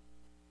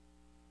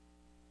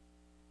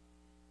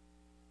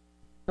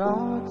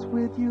 Starts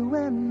with you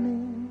and me.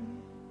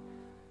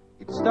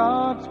 It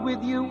starts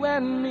with you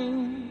and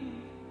me.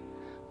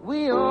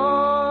 We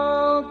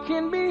all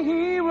can be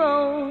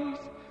heroes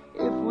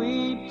if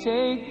we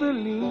take the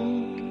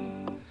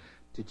lead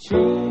to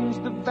change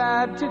the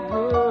bad to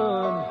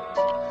good,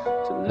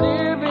 to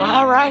live in...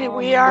 All right,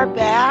 we are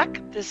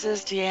back. This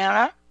is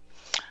Deanna.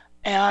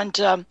 And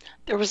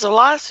there was a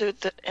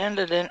lawsuit that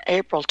ended in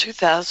April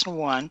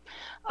 2001.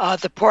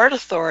 The Port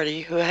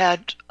Authority, who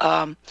had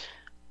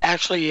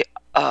actually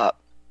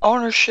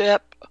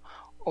ownership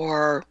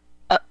or...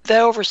 they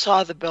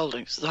oversaw the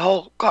buildings, the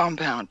whole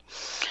compound,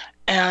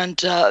 and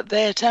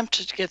they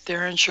attempted to get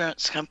their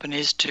insurance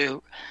companies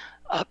to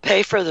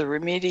pay for the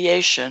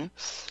remediation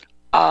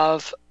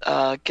of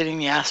getting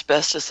the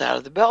asbestos out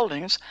of the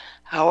buildings.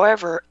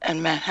 However,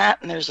 in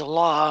Manhattan, there's a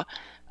law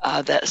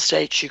that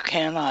states you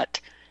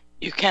cannot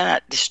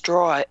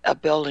destroy a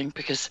building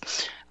because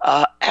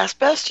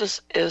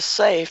asbestos is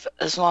safe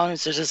as long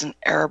as it isn't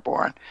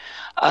airborne.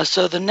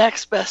 So the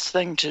next best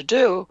thing to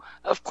do,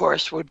 of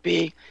course, would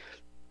be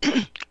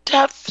to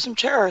have some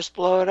terrorists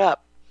blow it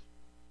up.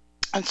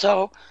 And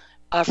so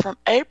from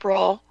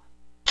April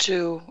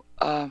to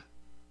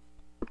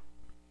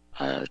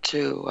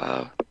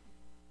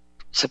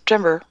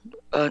September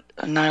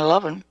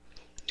 9/11,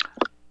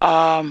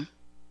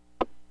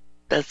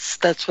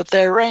 that's what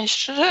they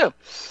arranged to do.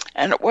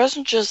 And it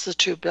wasn't just the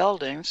two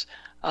buildings.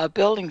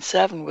 Building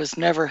 7 was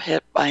never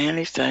hit by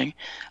anything.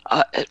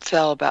 It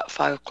fell about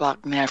 5 o'clock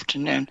in the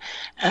afternoon.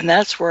 And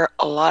that's where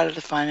a lot of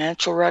the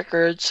financial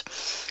records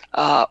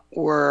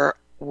were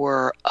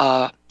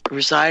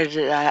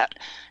resided at.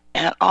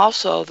 And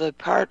also the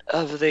part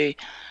of the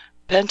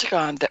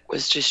Pentagon that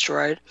was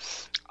destroyed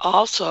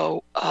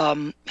also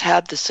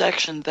had the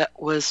section that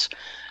was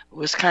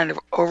kind of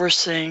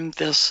overseeing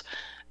this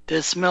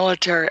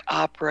military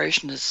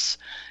operation, this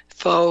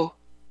faux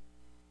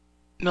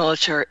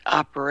military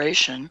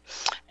operation,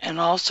 and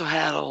also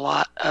had a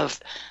lot of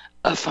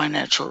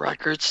financial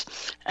records.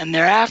 And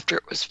thereafter,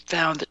 it was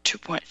found that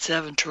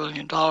 $2.7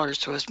 trillion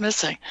was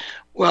missing.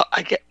 Well,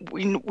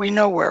 we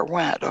know where it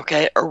went,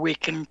 okay, or we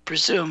can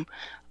presume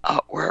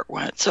where it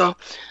went. So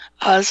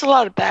there's a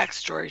lot of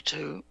backstory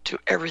to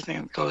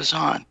everything that goes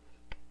on.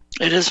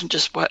 It isn't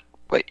just what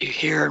you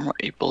hear and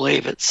what you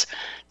believe. It's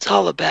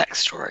all the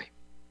backstory.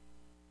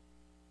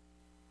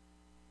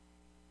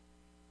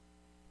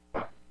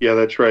 Yeah,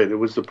 that's right. It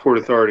was the Port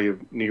Authority of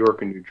New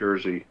York and New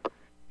Jersey.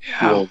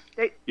 Yeah.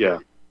 Yeah.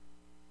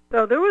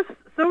 So there was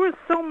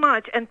so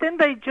much, and then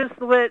they just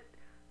let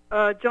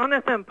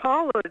Jonathan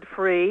Pollard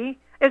free.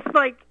 It's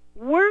like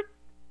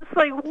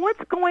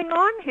what's going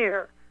on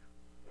here?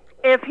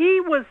 If he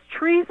was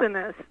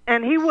treasonous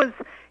and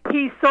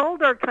he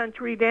sold our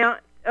country down,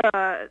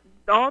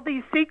 all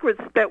these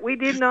secrets that we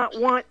did not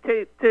want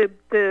to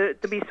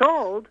be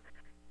sold,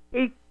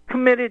 he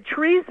committed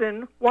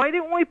treason. Why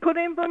didn't we put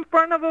him in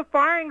front of a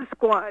firing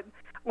squad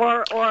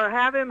or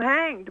have him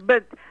hanged?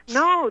 But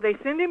no, they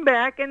send him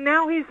back, and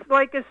now he's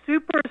like a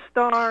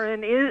superstar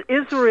in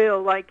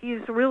Israel, like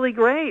he's really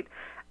great.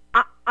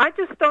 I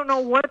just don't know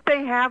what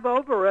they have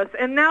over us.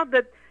 And now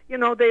that,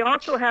 they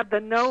also have the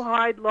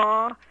no-hide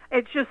law,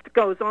 it just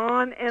goes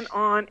on and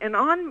on and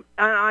on.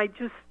 And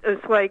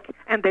it's like,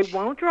 and they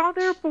won't draw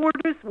their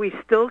borders. We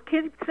still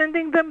keep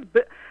sending them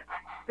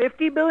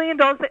 $50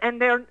 billion,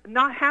 and they're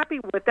not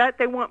happy with that.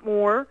 They want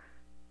more,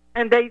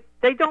 and they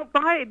don't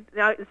buy.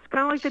 It's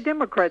kind of like the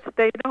Democrats.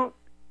 They don't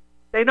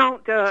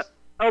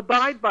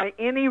abide by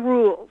any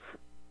rules.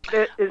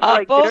 It's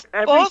like both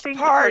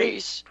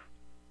parties.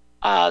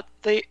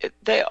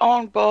 They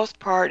own both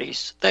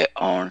parties. They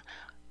own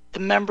the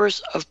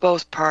members of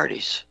both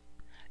parties.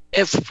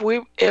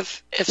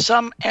 If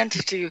some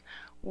entity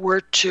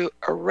were to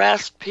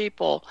arrest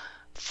people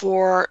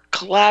for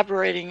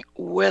collaborating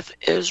with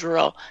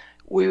Israel,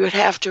 we would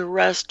have to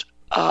arrest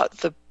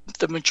the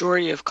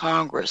majority of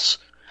Congress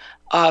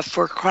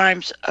for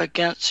crimes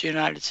against the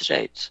United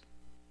States.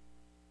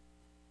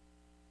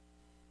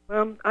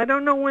 Well, I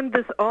don't know when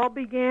this all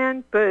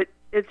began, but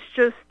it's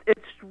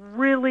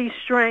really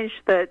strange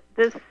that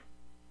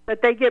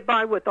they get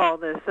by with all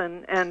this,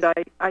 and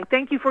I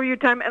thank you for your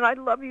time, and I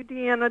love you,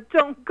 Deanna.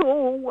 Don't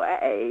go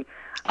away.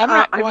 I'm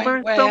not going I've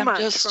learned away. so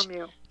much from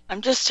you.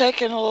 I'm just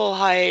taking a little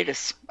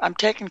hiatus. I'm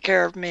taking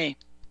care of me.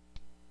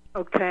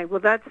 Okay, well,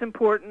 that's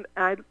important.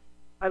 I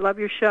love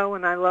your show,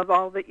 and I love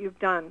all that you've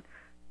done.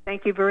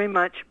 Thank you very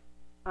much.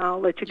 I'll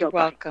let you go. You're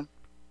welcome.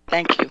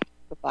 Thank you.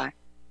 Bye-bye.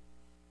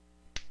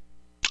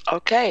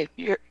 Okay,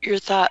 your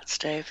thoughts,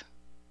 Dave.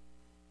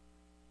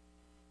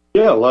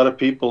 Yeah, a lot of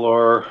people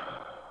are,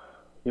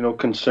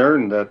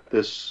 concerned that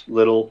this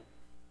little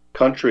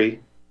country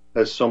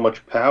has so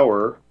much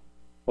power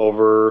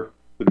over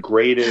the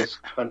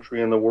greatest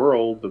country in the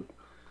world,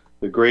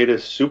 the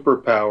greatest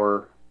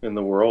superpower in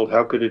the world.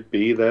 How could it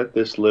be that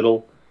this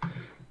little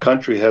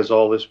country has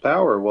all this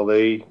power? Well,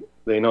 they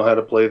know how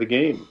to play the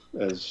game,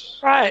 as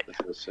right.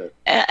 As said.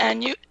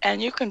 And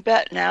you can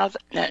bet now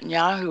that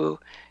Netanyahu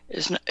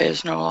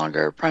is no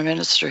longer prime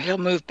minister. He'll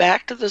move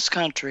back to this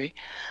country.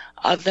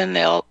 Then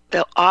they'll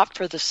opt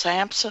for the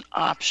Samson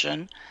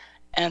option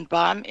and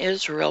bomb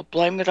Israel,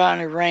 blame it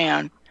on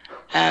Iran,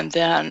 and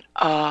then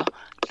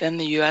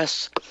the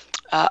U.S.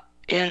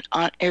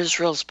 On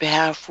Israel's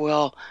behalf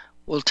will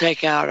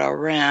take out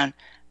Iran,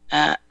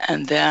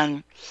 and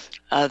then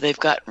they've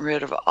gotten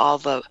rid of all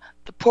the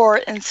poor,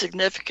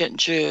 insignificant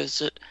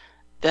Jews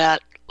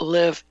that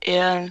live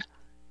in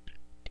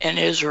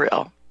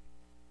Israel,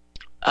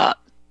 the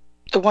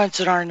ones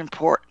that aren't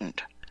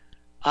important.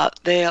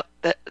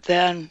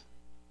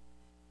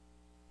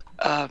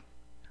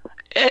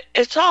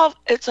 It's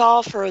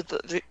all for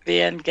the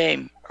end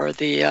game, or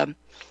the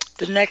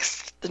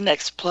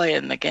next play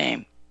in the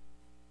game.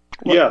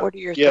 What are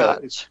your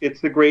thoughts?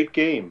 It's the great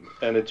game,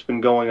 and it's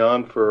been going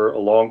on for a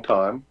long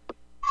time.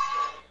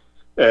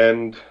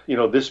 And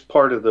this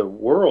part of the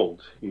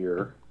world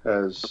here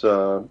has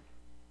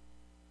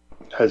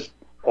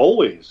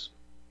always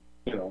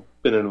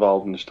been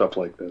involved in stuff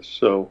like this.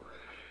 So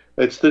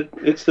it's the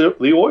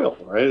oil,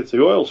 right? It's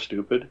the oil,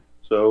 stupid.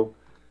 So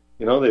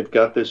they've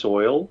got this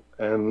oil,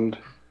 and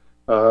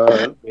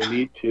they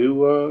need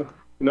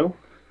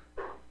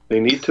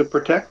to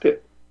protect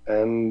it.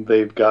 and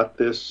they've got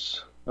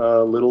this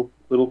little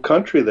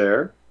country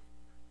there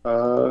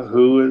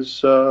who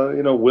is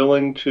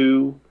willing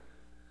to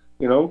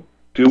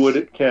do what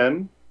it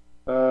can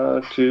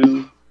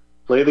to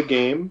play the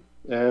game,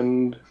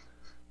 and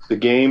the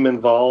game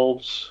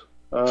involves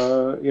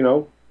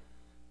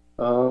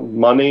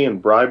money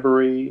and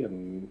bribery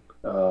and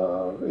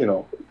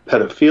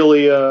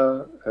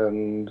pedophilia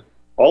and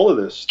all of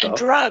this stuff. And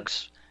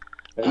drugs.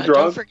 And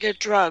Don't forget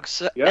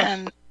drugs.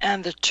 Yeah.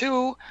 And the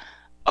 2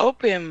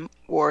 opium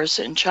wars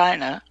in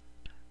China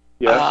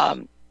Yes.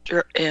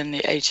 In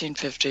the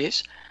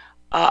 1850s.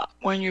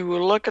 When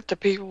you look at the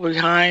people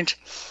behind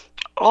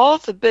all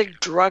the big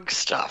drug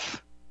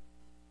stuff,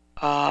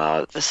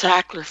 the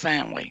Sackler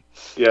family,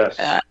 Yes.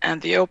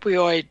 And the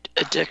opioid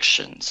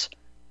addictions,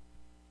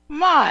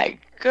 my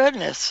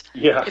goodness.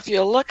 Yeah. If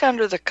you look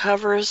under the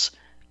covers,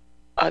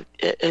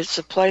 it's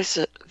a place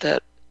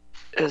that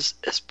is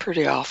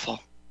pretty awful.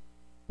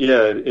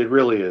 Yeah, it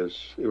really is.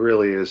 It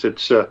really is.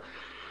 It's and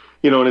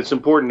it's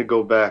important to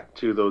go back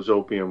to those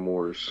opium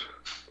wars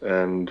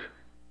and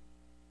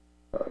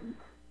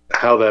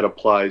how that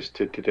applies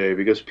to today,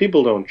 because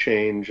people don't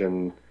change,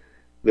 and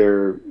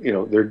they're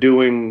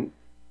doing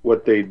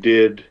what they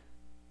did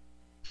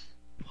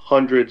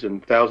hundreds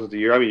and thousands of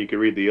years. I mean, you could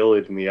read the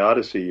Iliad and the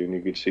Odyssey, and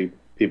you could see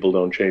people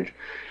don't change.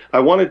 I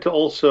wanted to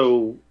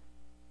also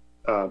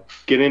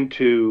get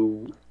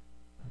into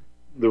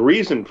the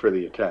reason for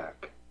the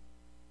attack,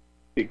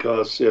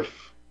 because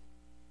if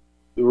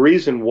the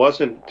reason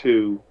wasn't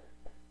to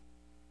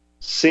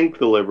sink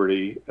the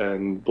Liberty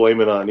and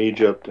blame it on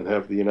Egypt and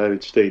have the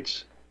United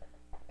States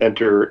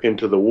enter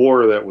into the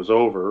war that was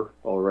over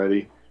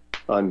already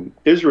on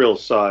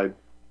Israel's side,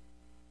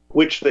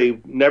 which they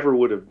never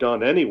would have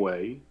done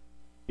anyway,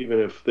 even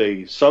if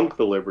they sunk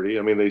the Liberty.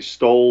 I mean, they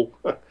stole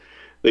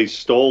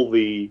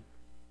the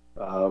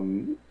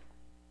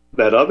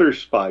that other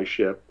spy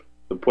ship,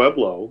 the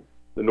Pueblo.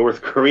 The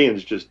North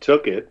Koreans just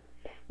took it,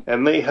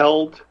 and they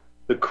held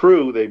the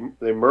crew.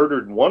 They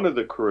murdered one of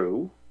the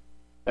crew,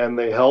 and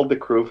they held the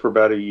crew for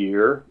about a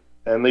year,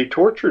 and they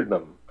tortured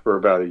them for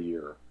about a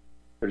year.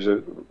 There's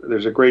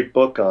a great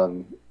book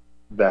on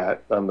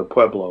that, on the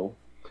Pueblo,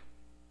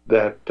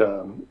 that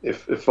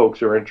if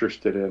folks are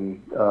interested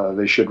in,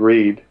 they should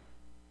read.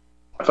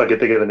 If I can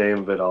think of the name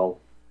of it,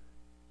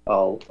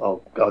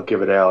 I'll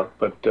give it out.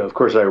 But of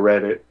course, I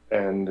read it,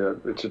 and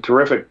it's a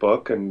terrific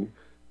book, and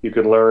you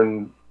can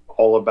learn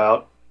all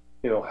about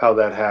how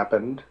that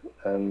happened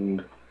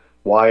and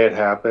why it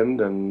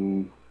happened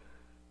and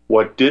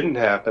what didn't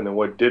happen. And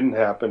what didn't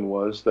happen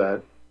was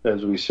that,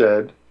 as we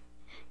said,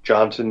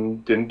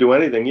 Johnson didn't do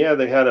anything. Yeah,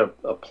 they had a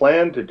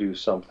plan to do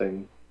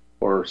something,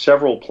 or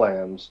several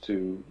plans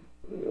to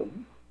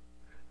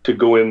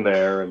go in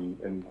there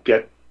and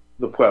get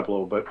the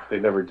Pueblo, but they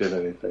never did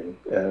anything.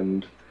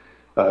 And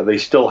they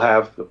still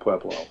have the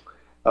Pueblo.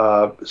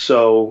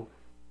 So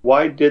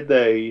why did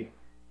they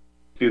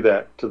do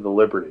that to the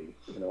Liberty?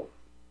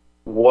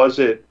 Was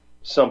it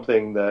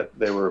something that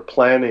they were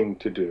planning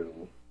to do,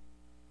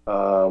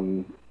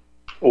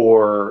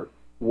 or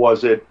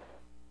was it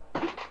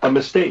a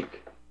mistake?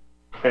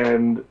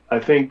 And I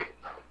think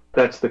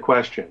that's the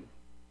question,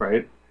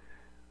 right?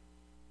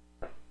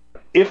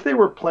 If they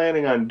were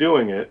planning on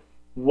doing it,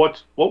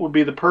 what would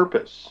be the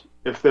purpose?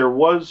 If there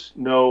was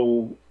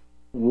no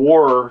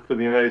war for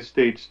the United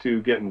States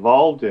to get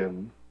involved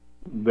in,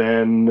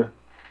 then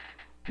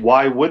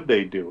why would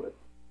they do it?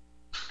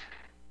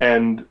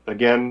 And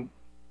again,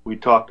 we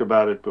talked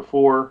about it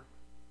before,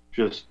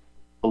 just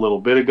a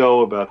little bit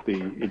ago, about the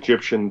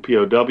Egyptian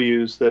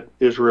POWs that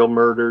Israel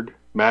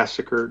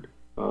massacred,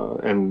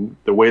 and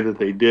the way that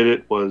they did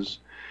it was,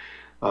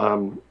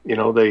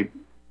 they,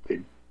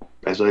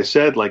 as I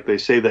said, like they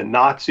say the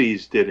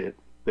Nazis did it.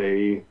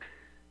 They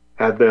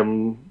had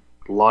them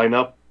line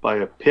up by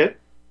a pit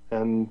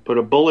and put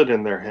a bullet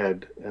in their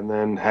head, and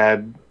then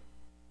had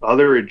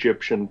other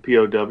Egyptian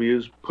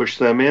POWs push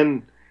them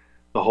in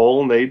the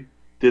hole, and they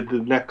did the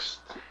next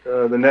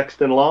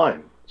in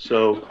line.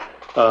 So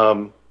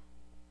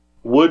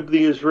would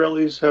the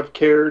Israelis have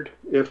cared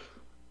if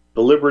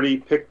the Liberty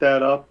picked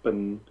that up?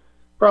 And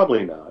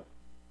probably not.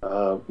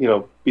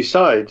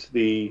 Besides,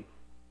 the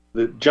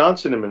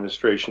Johnson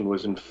administration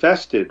was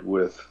infested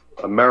with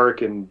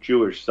American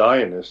Jewish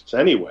Zionists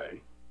anyway,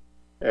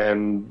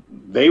 and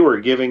they were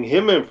giving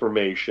him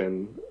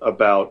information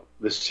about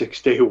the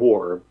Six-Day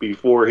War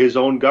before his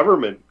own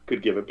government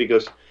could give it,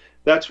 because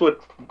that's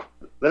what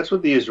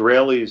the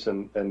Israelis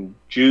and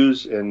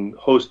Jews in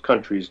host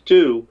countries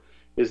do,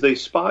 is they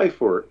spy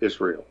for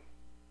Israel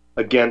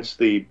against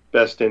the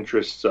best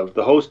interests of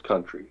the host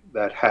country.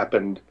 That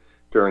happened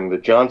during the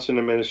Johnson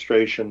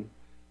administration.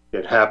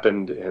 It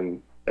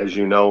happened as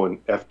you know, in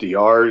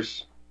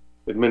FDR's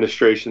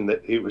administration,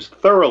 that he was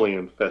thoroughly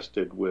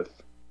infested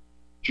with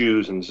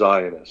Jews and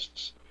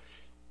Zionists.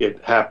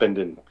 It happened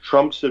in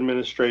Trump's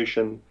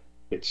administration.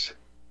 It's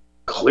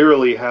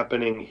clearly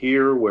happening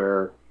here,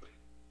 where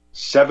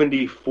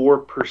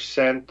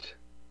 74%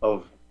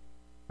 of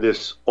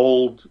this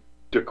old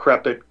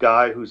decrepit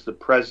guy who's the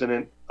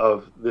president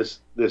of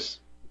this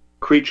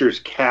creature's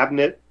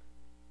cabinet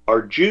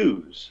are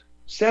Jews.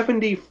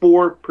 74%.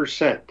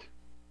 2%.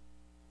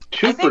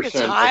 I think it's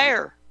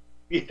higher.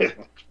 Yeah,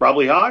 it's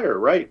probably higher,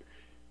 right?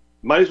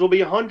 Might as well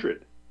be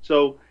 100.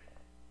 So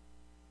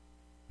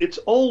there's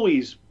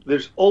always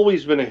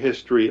been a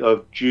history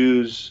of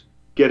Jews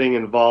getting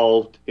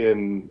involved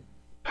in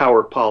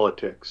power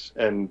politics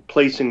and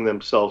placing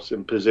themselves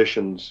in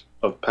positions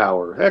of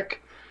power.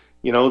 Heck,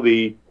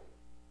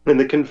 in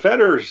the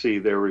Confederacy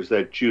there was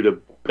that Judah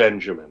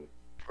Benjamin.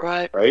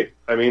 Right?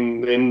 I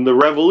mean, in the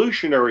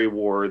Revolutionary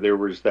War there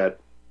was that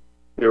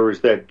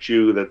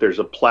Jew that there's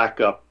a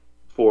plaque up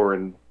for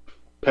in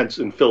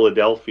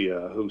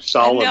Philadelphia, who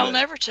Solomon. And they'll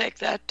never take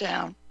that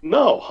down.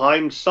 No,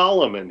 Haim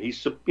Solomon. He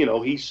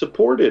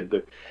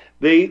supported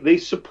they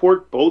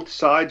support both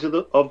sides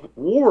of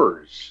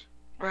wars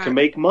to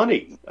make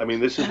money. I mean,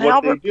 this is what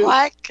Albert they do.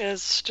 Black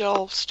is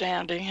still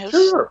standing.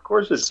 Sure, of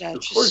course it's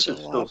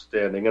still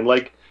standing. And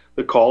like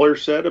the caller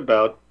said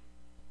about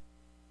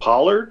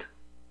Pollard,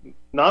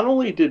 not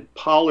only did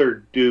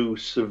Pollard do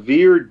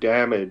severe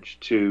damage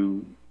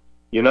to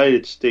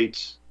United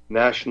States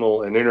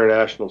national and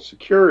international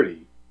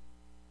security,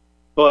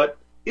 but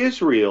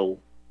Israel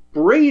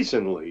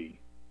brazenly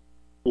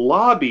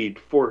lobbied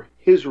for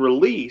his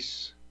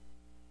release,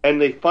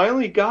 and they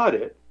finally got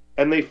it,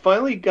 and they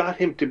finally got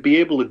him to be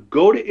able to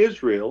go to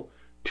Israel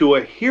to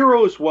a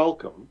hero's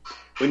welcome.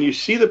 When you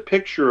see the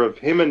picture of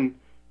him and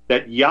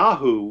that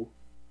Yahoo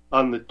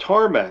on the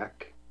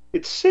tarmac,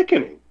 it's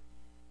sickening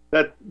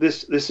that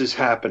this is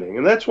happening.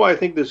 And that's why I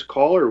think this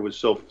caller was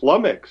so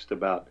flummoxed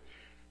about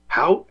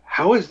how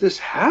has this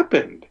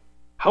happened?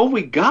 How have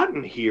we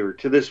gotten here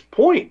to this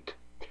point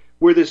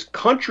where this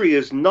country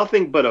is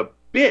nothing but a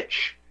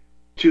bitch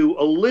to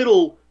a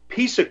little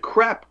piece of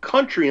crap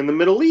country in the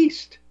Middle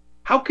East?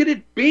 How could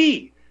it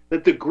be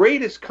that the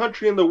greatest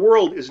country in the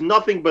world is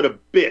nothing but a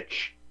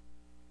bitch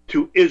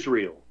to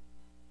Israel?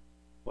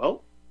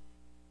 Well,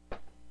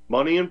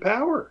 money and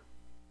power.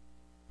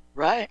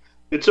 Right.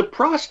 It's a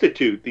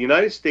prostitute. The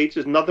United States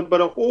is nothing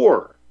but a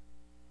whore.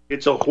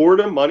 It's a whore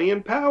to money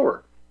and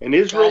power. And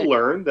Israel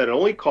learned that it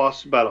only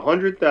costs about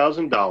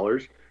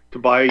 $100,000 to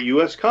buy a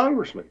U.S.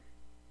 congressman.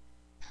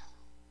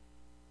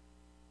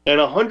 And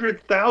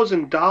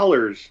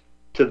 $100,000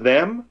 to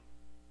them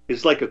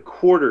is like a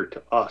quarter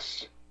to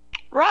us.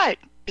 Right.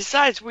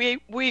 Besides,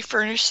 we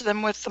furnish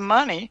them with the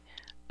money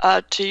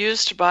to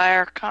use to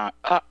buy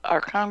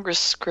our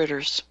Congress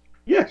critters.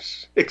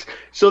 Yes.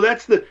 So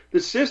that's the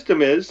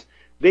system is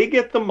they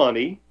get the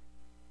money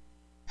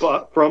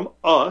from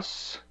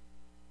us,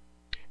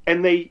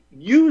 and they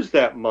use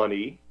that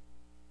money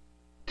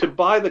to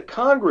buy the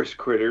Congress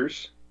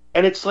critters,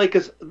 and it's like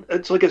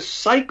a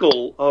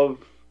cycle of,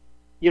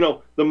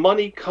 the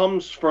money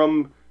comes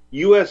from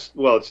U.S.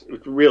 Well,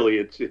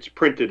 it's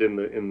printed in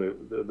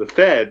the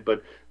Fed,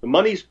 but the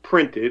money's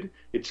printed.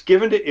 It's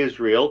given to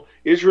Israel.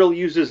 Israel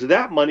uses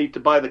that money to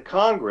buy the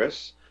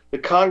Congress. The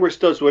Congress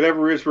does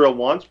whatever Israel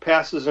wants,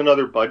 passes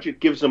another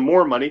budget, gives them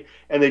more money,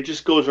 and it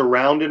just goes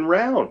around and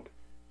round.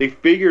 They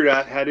figured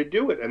out how to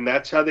do it, and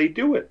that's how they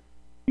do it.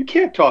 You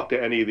can't talk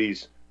to any of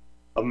these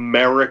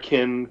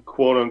American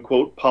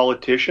quote-unquote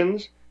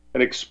politicians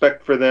and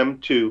expect for them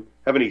to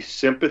have any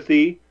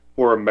sympathy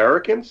for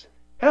Americans.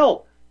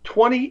 Hell,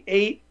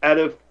 28 out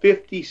of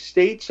 50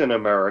 states in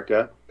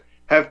America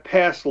have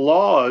passed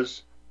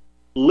laws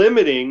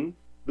limiting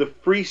the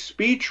free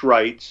speech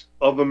rights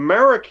of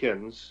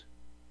Americans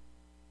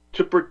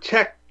to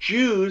protect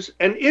Jews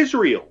and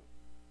Israel.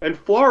 And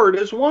Florida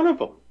is one of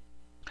them.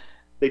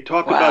 They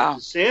talk about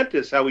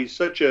DeSantis, how he's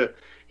such a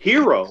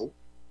hero.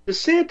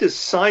 DeSantis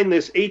signed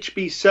this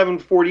HB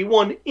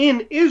 741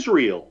 in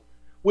Israel,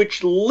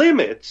 which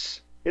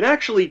limits, it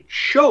actually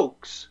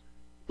chokes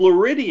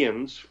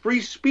Floridians'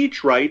 free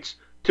speech rights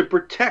to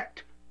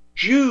protect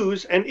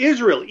Jews and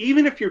Israel,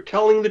 even if you're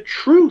telling the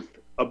truth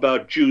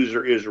about Jews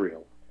or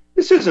Israel.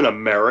 This isn't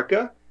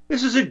America.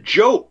 This is a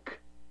joke.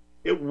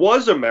 It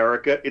was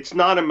America. It's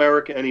not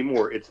America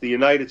anymore. It's the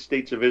United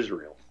States of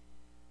Israel.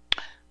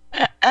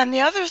 And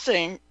the other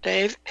thing,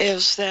 Dave,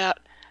 is that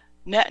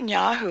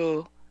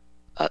Netanyahu,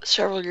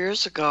 several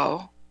years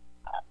ago,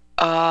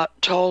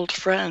 told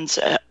friends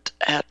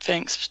at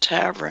Fink's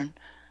Tavern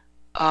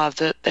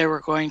that they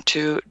were going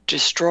to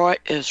destroy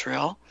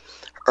Israel,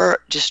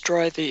 or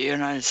destroy the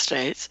United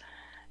States.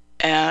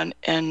 And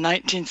in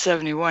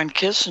 1971,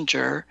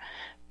 Kissinger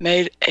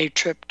made a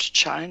trip to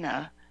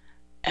China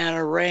and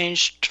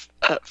arranged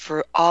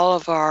for all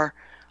of our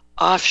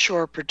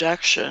offshore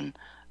production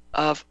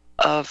of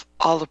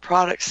all the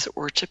products that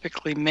were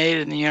typically made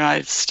in the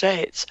United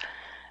States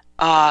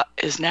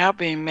is now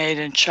being made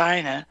in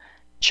China.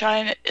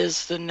 China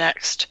is the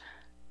next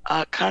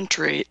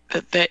country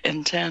that they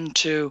intend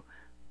to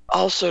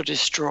also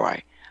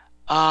destroy.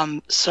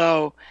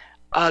 So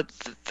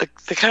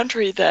the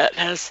country that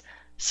has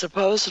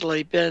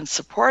supposedly been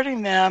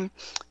supporting them,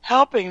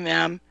 helping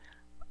them,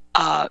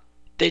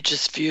 they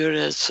just view it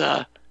as,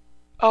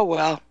 oh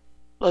well,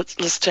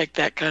 let's take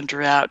that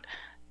country out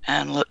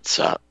and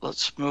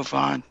let's move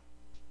on.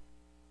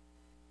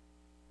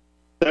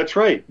 That's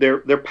right.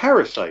 They're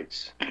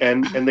parasites,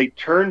 and they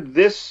turned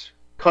this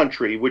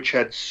country, which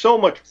had so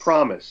much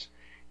promise,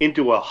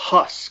 into a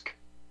husk,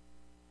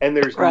 and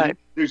there's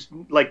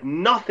like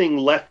nothing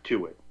left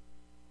to it.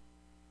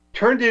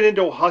 Turned it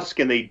into a husk,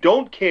 and they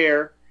don't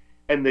care.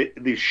 And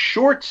the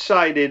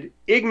short-sighted,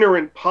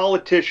 ignorant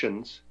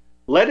politicians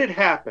let it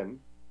happen,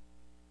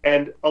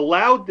 and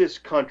allowed this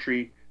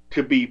country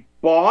to be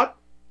bought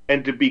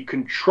and to be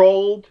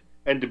controlled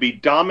and to be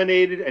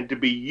dominated and to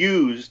be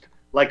used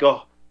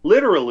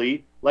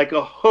literally like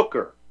a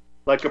hooker,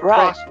 like a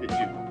prostitute.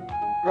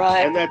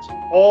 Right. And that's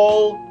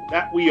all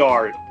that we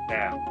are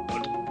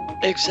now.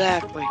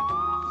 Exactly.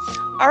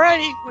 All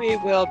righty, we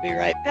will be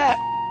right back.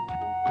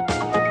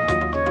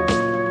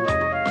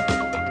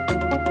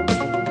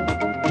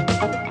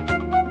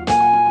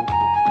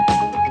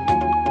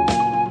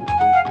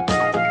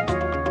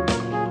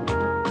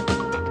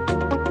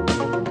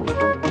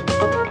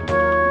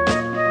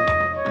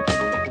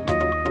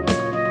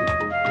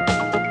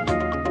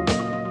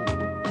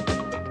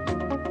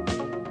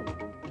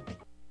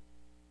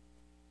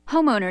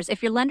 Homeowners,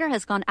 if your lender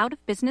has gone out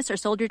of business or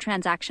sold your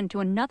transaction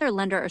to another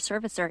lender or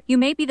servicer, you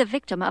may be the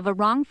victim of a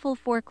wrongful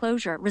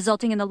foreclosure,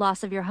 resulting in the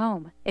loss of your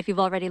home. If you've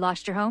already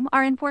lost your home,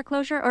 are in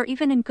foreclosure, or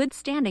even in good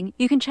standing,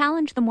 you can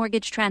challenge the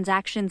mortgage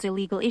transaction's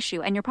illegal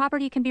issue, and your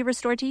property can be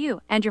restored to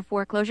you, and your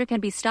foreclosure can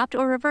be stopped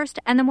or reversed,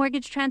 and the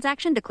mortgage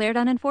transaction declared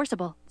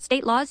unenforceable.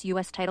 State laws,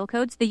 U.S. title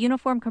codes, the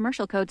Uniform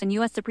Commercial Codes, and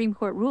U.S. Supreme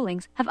Court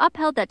rulings have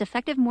upheld that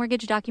defective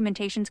mortgage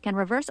documentations can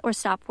reverse or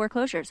stop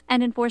foreclosures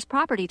and enforce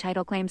property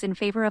title claims in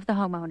favor of the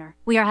homeowner.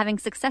 We are having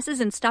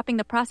successes in stopping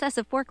the process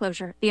of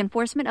foreclosure, the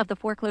enforcement of the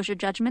foreclosure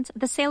judgments,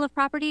 the sale of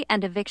property,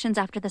 and evictions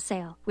after the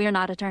sale. We are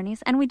not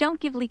attorneys, and we don't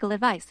give legal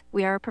advice.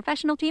 We are a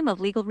professional team of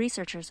legal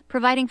researchers,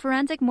 providing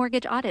forensic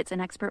mortgage audits and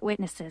expert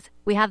witnesses.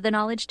 We have the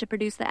knowledge to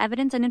produce the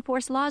evidence and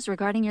enforce laws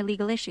regarding your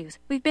legal issues.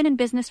 We've been in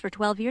business for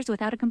 12 years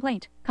without a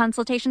complaint.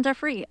 Consultations are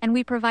free, and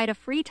we provide a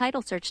free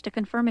title search to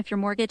confirm if your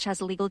mortgage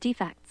has legal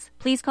defects.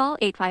 Please call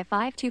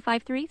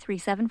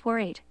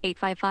 855-253-3748.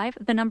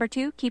 855,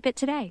 2, keep it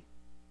today.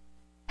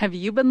 Have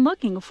you been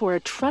looking for a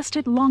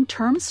trusted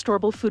long-term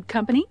storable food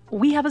company?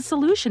 We have a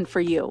solution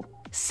for you.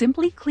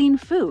 Simply Clean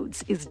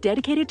Foods is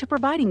dedicated to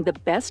providing the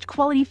best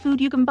quality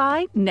food you can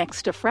buy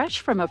next to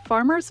fresh from a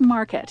farmer's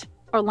market.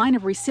 Our line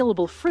of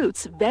resealable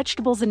fruits,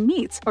 vegetables, and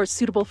meats are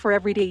suitable for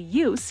everyday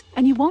use,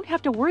 and you won't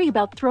have to worry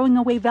about throwing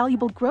away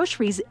valuable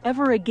groceries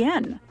ever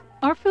again.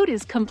 Our food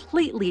is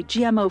completely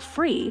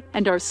GMO-free,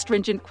 and our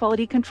stringent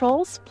quality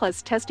controls,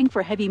 plus testing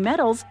for heavy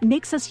metals,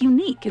 makes us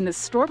unique in the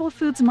storable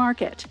foods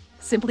market.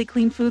 Simply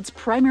Clean Foods'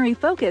 primary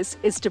focus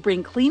is to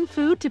bring clean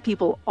food to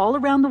people all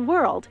around the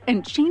world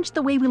and change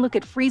the way we look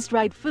at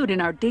freeze-dried food in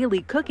our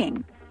daily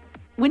cooking.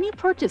 When you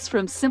purchase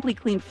from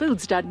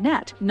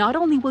simplycleanfoods.net, not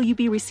only will you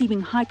be receiving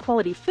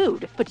high-quality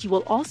food, but you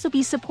will also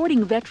be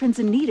supporting veterans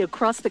in need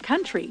across the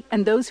country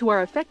and those who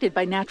are affected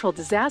by natural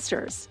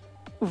disasters.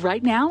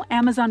 Right now,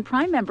 Amazon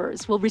Prime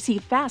members will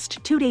receive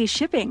fast 2-day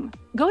shipping.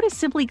 Go to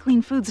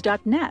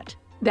simplycleanfoods.net.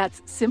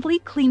 That's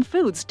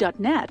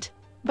simplycleanfoods.net.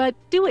 But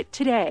do it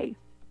today.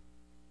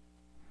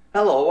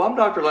 Hello, I'm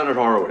Dr. Leonard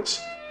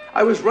Horowitz.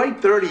 I was right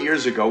 30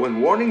 years ago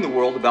in warning the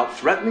world about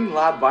threatening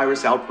lab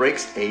virus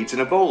outbreaks, AIDS,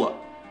 and Ebola.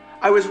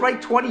 I was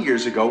right 20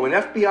 years ago when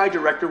FBI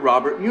Director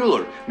Robert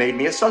Mueller made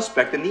me a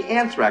suspect in the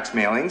anthrax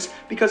mailings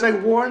because I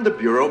warned the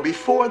Bureau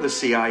before the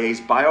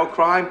CIA's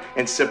biocrime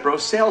and Cipro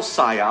sales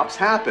psyops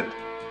happened.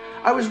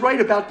 I was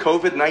right about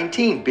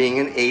COVID-19 being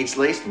an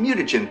AIDS-laced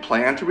mutagen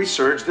planned to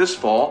resurge this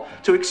fall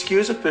to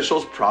excuse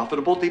officials'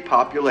 profitable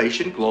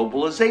depopulation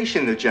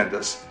globalization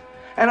agendas.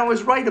 And I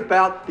was right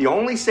about the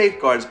only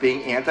safeguards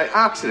being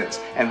antioxidants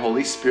and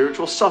holy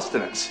spiritual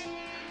sustenance.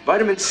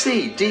 Vitamin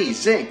C, D,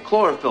 zinc,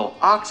 chlorophyll,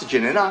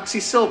 oxygen, and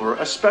oxysilver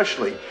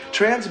especially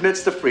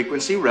transmits the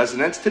frequency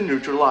resonance to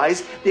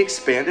neutralize the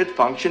expanded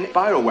function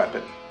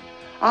bioweapon.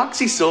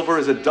 Oxysilver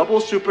is a double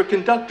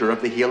superconductor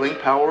of the healing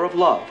power of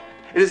love.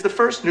 It is the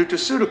first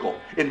nutraceutical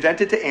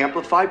invented to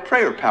amplify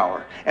prayer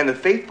power and the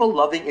faithful,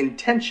 loving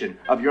intention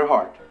of your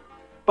heart.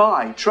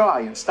 Buy, try,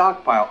 and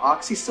stockpile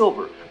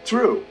Oxysilver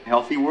through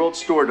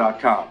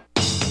HealthyWorldStore.com.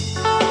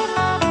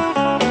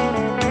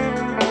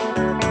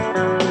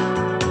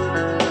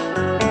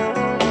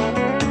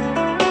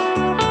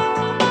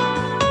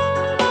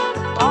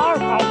 All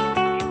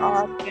right, we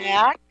are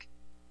back,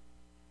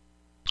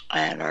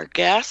 and our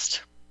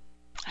guest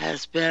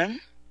has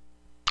been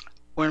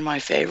one of my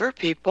favorite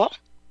people,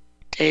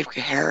 Dave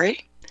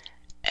Gahary,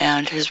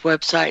 and his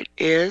website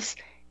is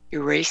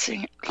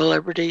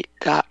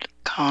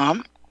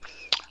erasingtheliberty.com.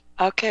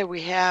 Okay,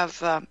 we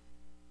have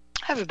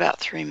about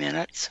 3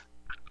 minutes.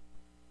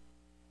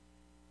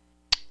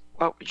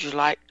 What would you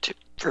like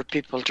for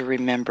people to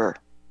remember?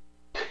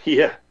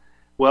 Yeah,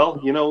 well,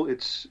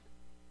 it's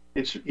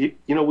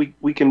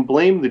we can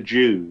blame the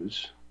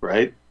Jews,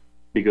 right?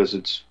 Because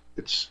it's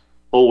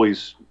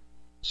always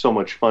so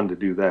much fun to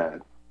do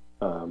that.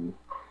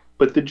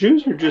 But the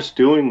Jews are just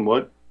doing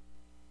what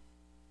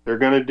they're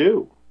going to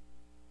do.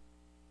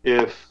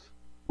 If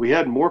we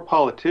had more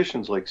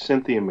politicians like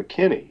Cynthia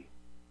McKinney,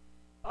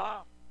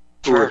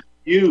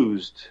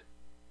 refused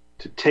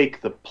to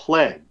take the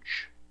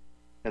pledge,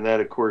 and that,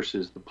 of course,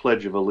 is the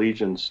Pledge of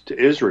Allegiance to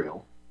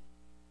Israel.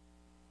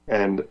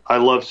 And I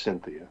love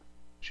Cynthia.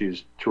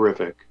 She's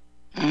terrific.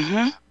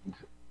 Mm-hmm.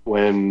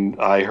 When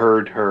I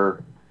heard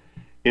her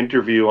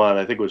interview on,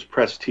 I think it was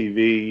Press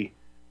TV,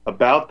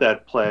 about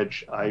that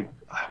pledge, I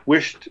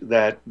wished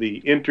that the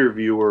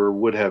interviewer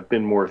would have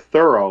been more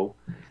thorough.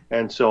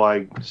 And so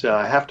I said,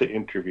 I have to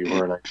interview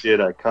her. And I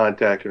did. I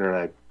contacted her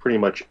and I pretty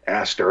much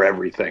asked her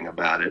everything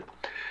about it.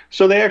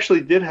 So they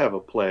actually did have a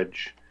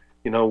pledge,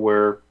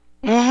 where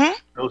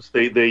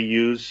they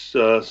use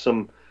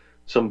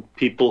some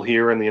people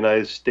here in the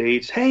United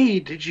States. Hey,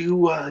 did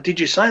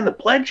you sign the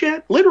pledge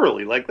yet?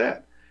 Literally like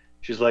that.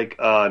 She's like,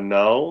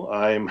 no,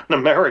 I'm an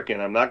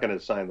American. I'm not going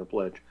to sign the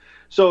pledge.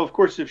 So, of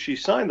course, if she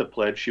signed the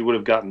pledge, she would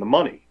have gotten the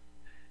money.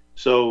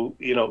 So,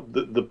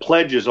 the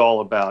pledge is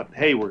all about,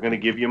 hey, we're going to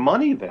give you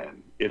money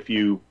then if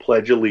you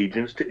pledge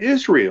allegiance to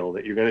Israel,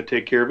 that you're going to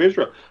take care of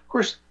Israel. Of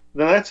course,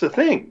 then that's the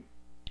thing.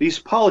 These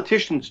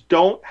politicians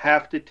don't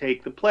have to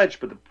take the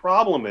pledge, but the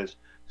problem is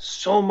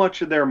so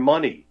much of their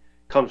money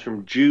comes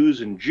from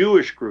Jews and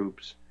Jewish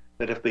groups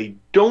that if they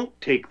don't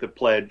take the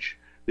pledge,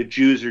 the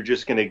Jews are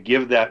just going to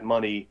give that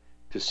money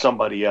to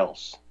somebody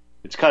else.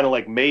 It's kind of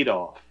like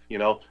Madoff.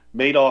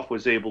 Madoff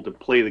was able to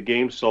play the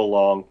game so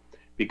long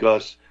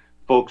because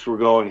folks were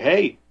going,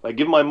 hey, if I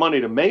give my money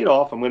to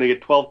Madoff, I'm going to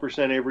get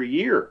 12% every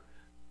year.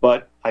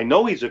 But I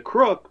know he's a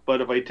crook, but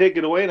if I take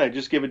it away and I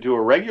just give it to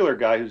a regular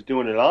guy who's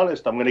doing it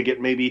honest, I'm going to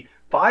get maybe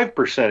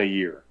 5% a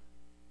year.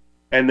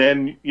 And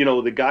then,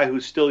 the guy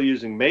who's still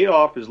using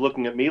Madoff is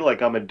looking at me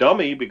like I'm a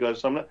dummy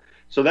because I'm not.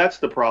 So that's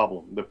the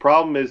problem. The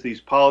problem is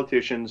these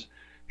politicians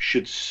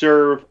should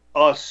serve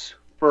us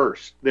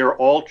first. They're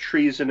all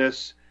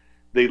treasonous.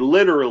 They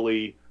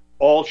literally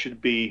all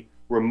should be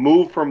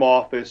removed from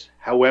office.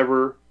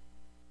 However,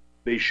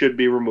 they should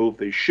be removed.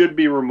 They should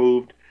be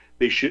removed.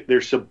 They're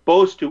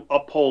supposed to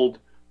uphold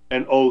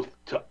an oath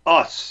to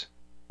us,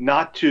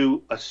 not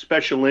to a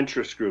special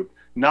interest group,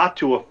 not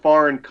to a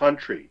foreign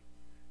country,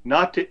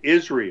 not to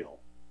Israel,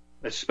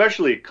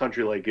 especially a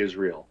country like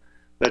Israel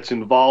that's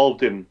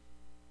involved in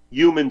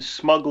human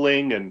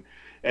smuggling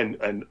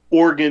and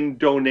organ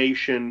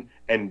donation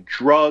and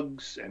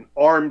drugs and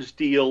arms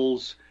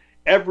deals,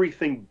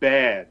 everything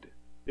bad.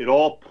 It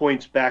all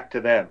points back to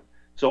them.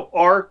 So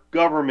our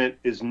government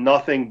is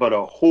nothing but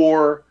a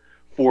whore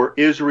for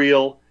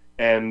Israel.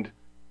 And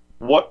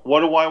what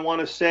do I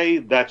want to say?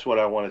 That's what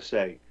I want to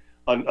say.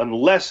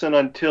 Unless and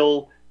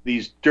until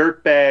these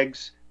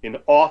dirtbags in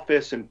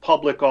office and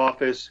public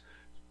office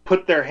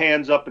put their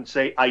hands up and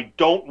say, I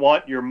don't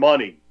want your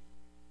money,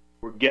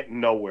 we're getting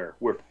nowhere.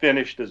 We're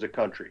finished as a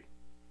country.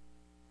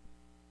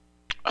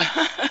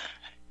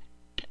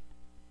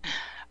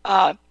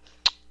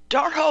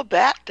 Don't hold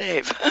back,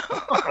 Dave.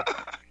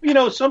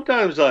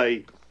 Sometimes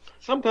I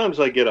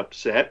get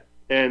upset,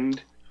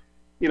 and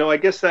I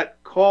guess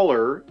that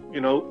caller,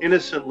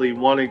 innocently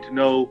wanting to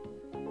know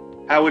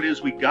how it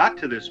is we got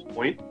to this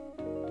point,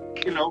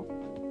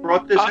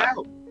 brought this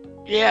out.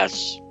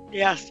 Yes.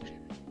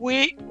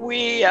 We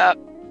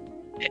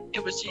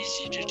it was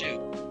easy to do.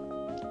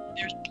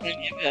 There's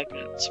plenty of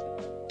evidence.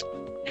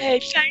 Hey,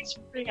 thanks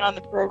for being on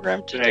the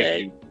program today.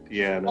 Thank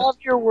you, Deanna. Love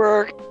your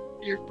work.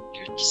 You're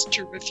just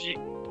terrific.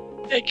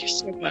 Thank you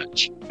so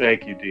much.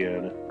 Thank you,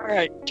 Deanna. All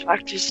right,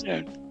 talk to you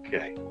soon.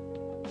 Okay,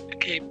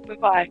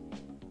 bye-bye.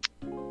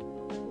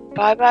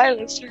 Bye-bye,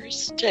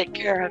 listeners. Take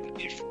care. Have a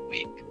beautiful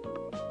week.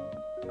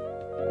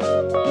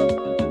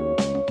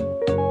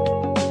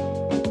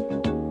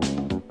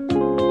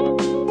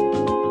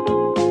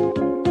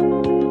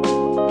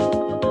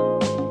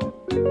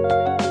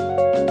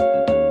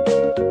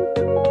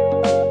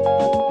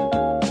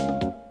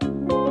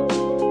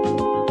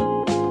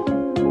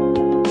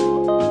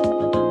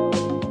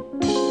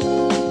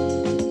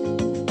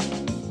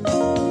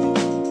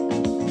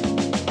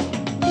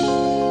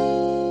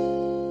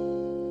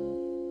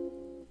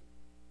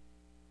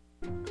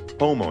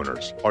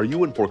 Homeowners, are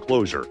you in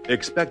foreclosure,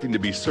 expecting to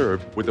be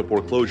served with a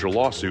foreclosure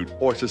lawsuit,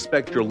 or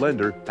suspect your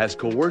lender has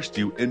coerced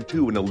you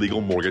into an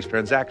illegal mortgage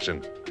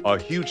transaction? A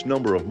huge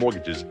number of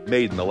mortgages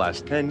made in the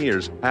last 10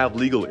 years have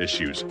legal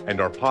issues and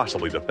are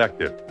possibly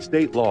defective.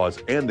 State laws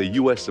and the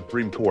U.S.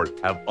 Supreme Court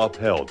have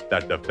upheld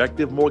that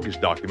defective mortgage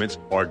documents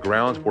are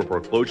grounds for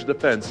foreclosure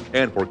defense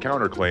and for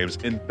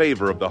counterclaims in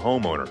favor of the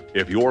homeowner.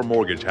 If your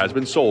mortgage has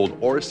been sold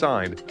or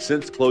assigned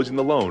since closing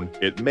the loan,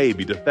 it may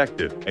be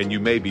defective and you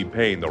may be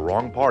paying the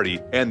wrong party,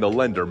 and the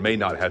lender may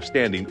not have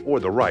standing or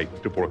the right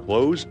to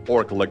foreclose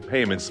or collect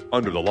payments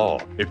under the law.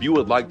 If you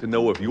would like to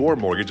know if your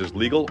mortgage is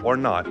legal or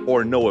not,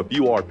 or know if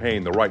you are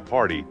paying the right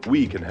party,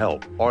 we can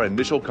help. Our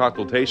initial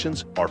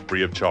consultations are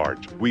free of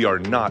charge. We are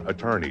not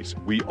attorneys.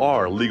 We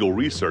are legal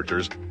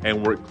researchers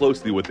and work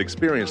closely with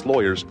experienced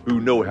lawyers who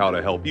know how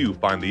to help you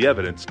find the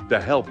evidence to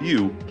help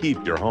you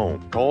keep your home.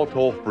 Call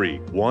toll-free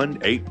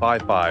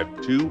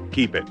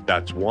 1-855-2-KEEP-IT.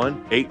 That's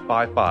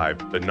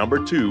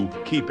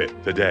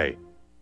 1-855-2-KEEP-IT today.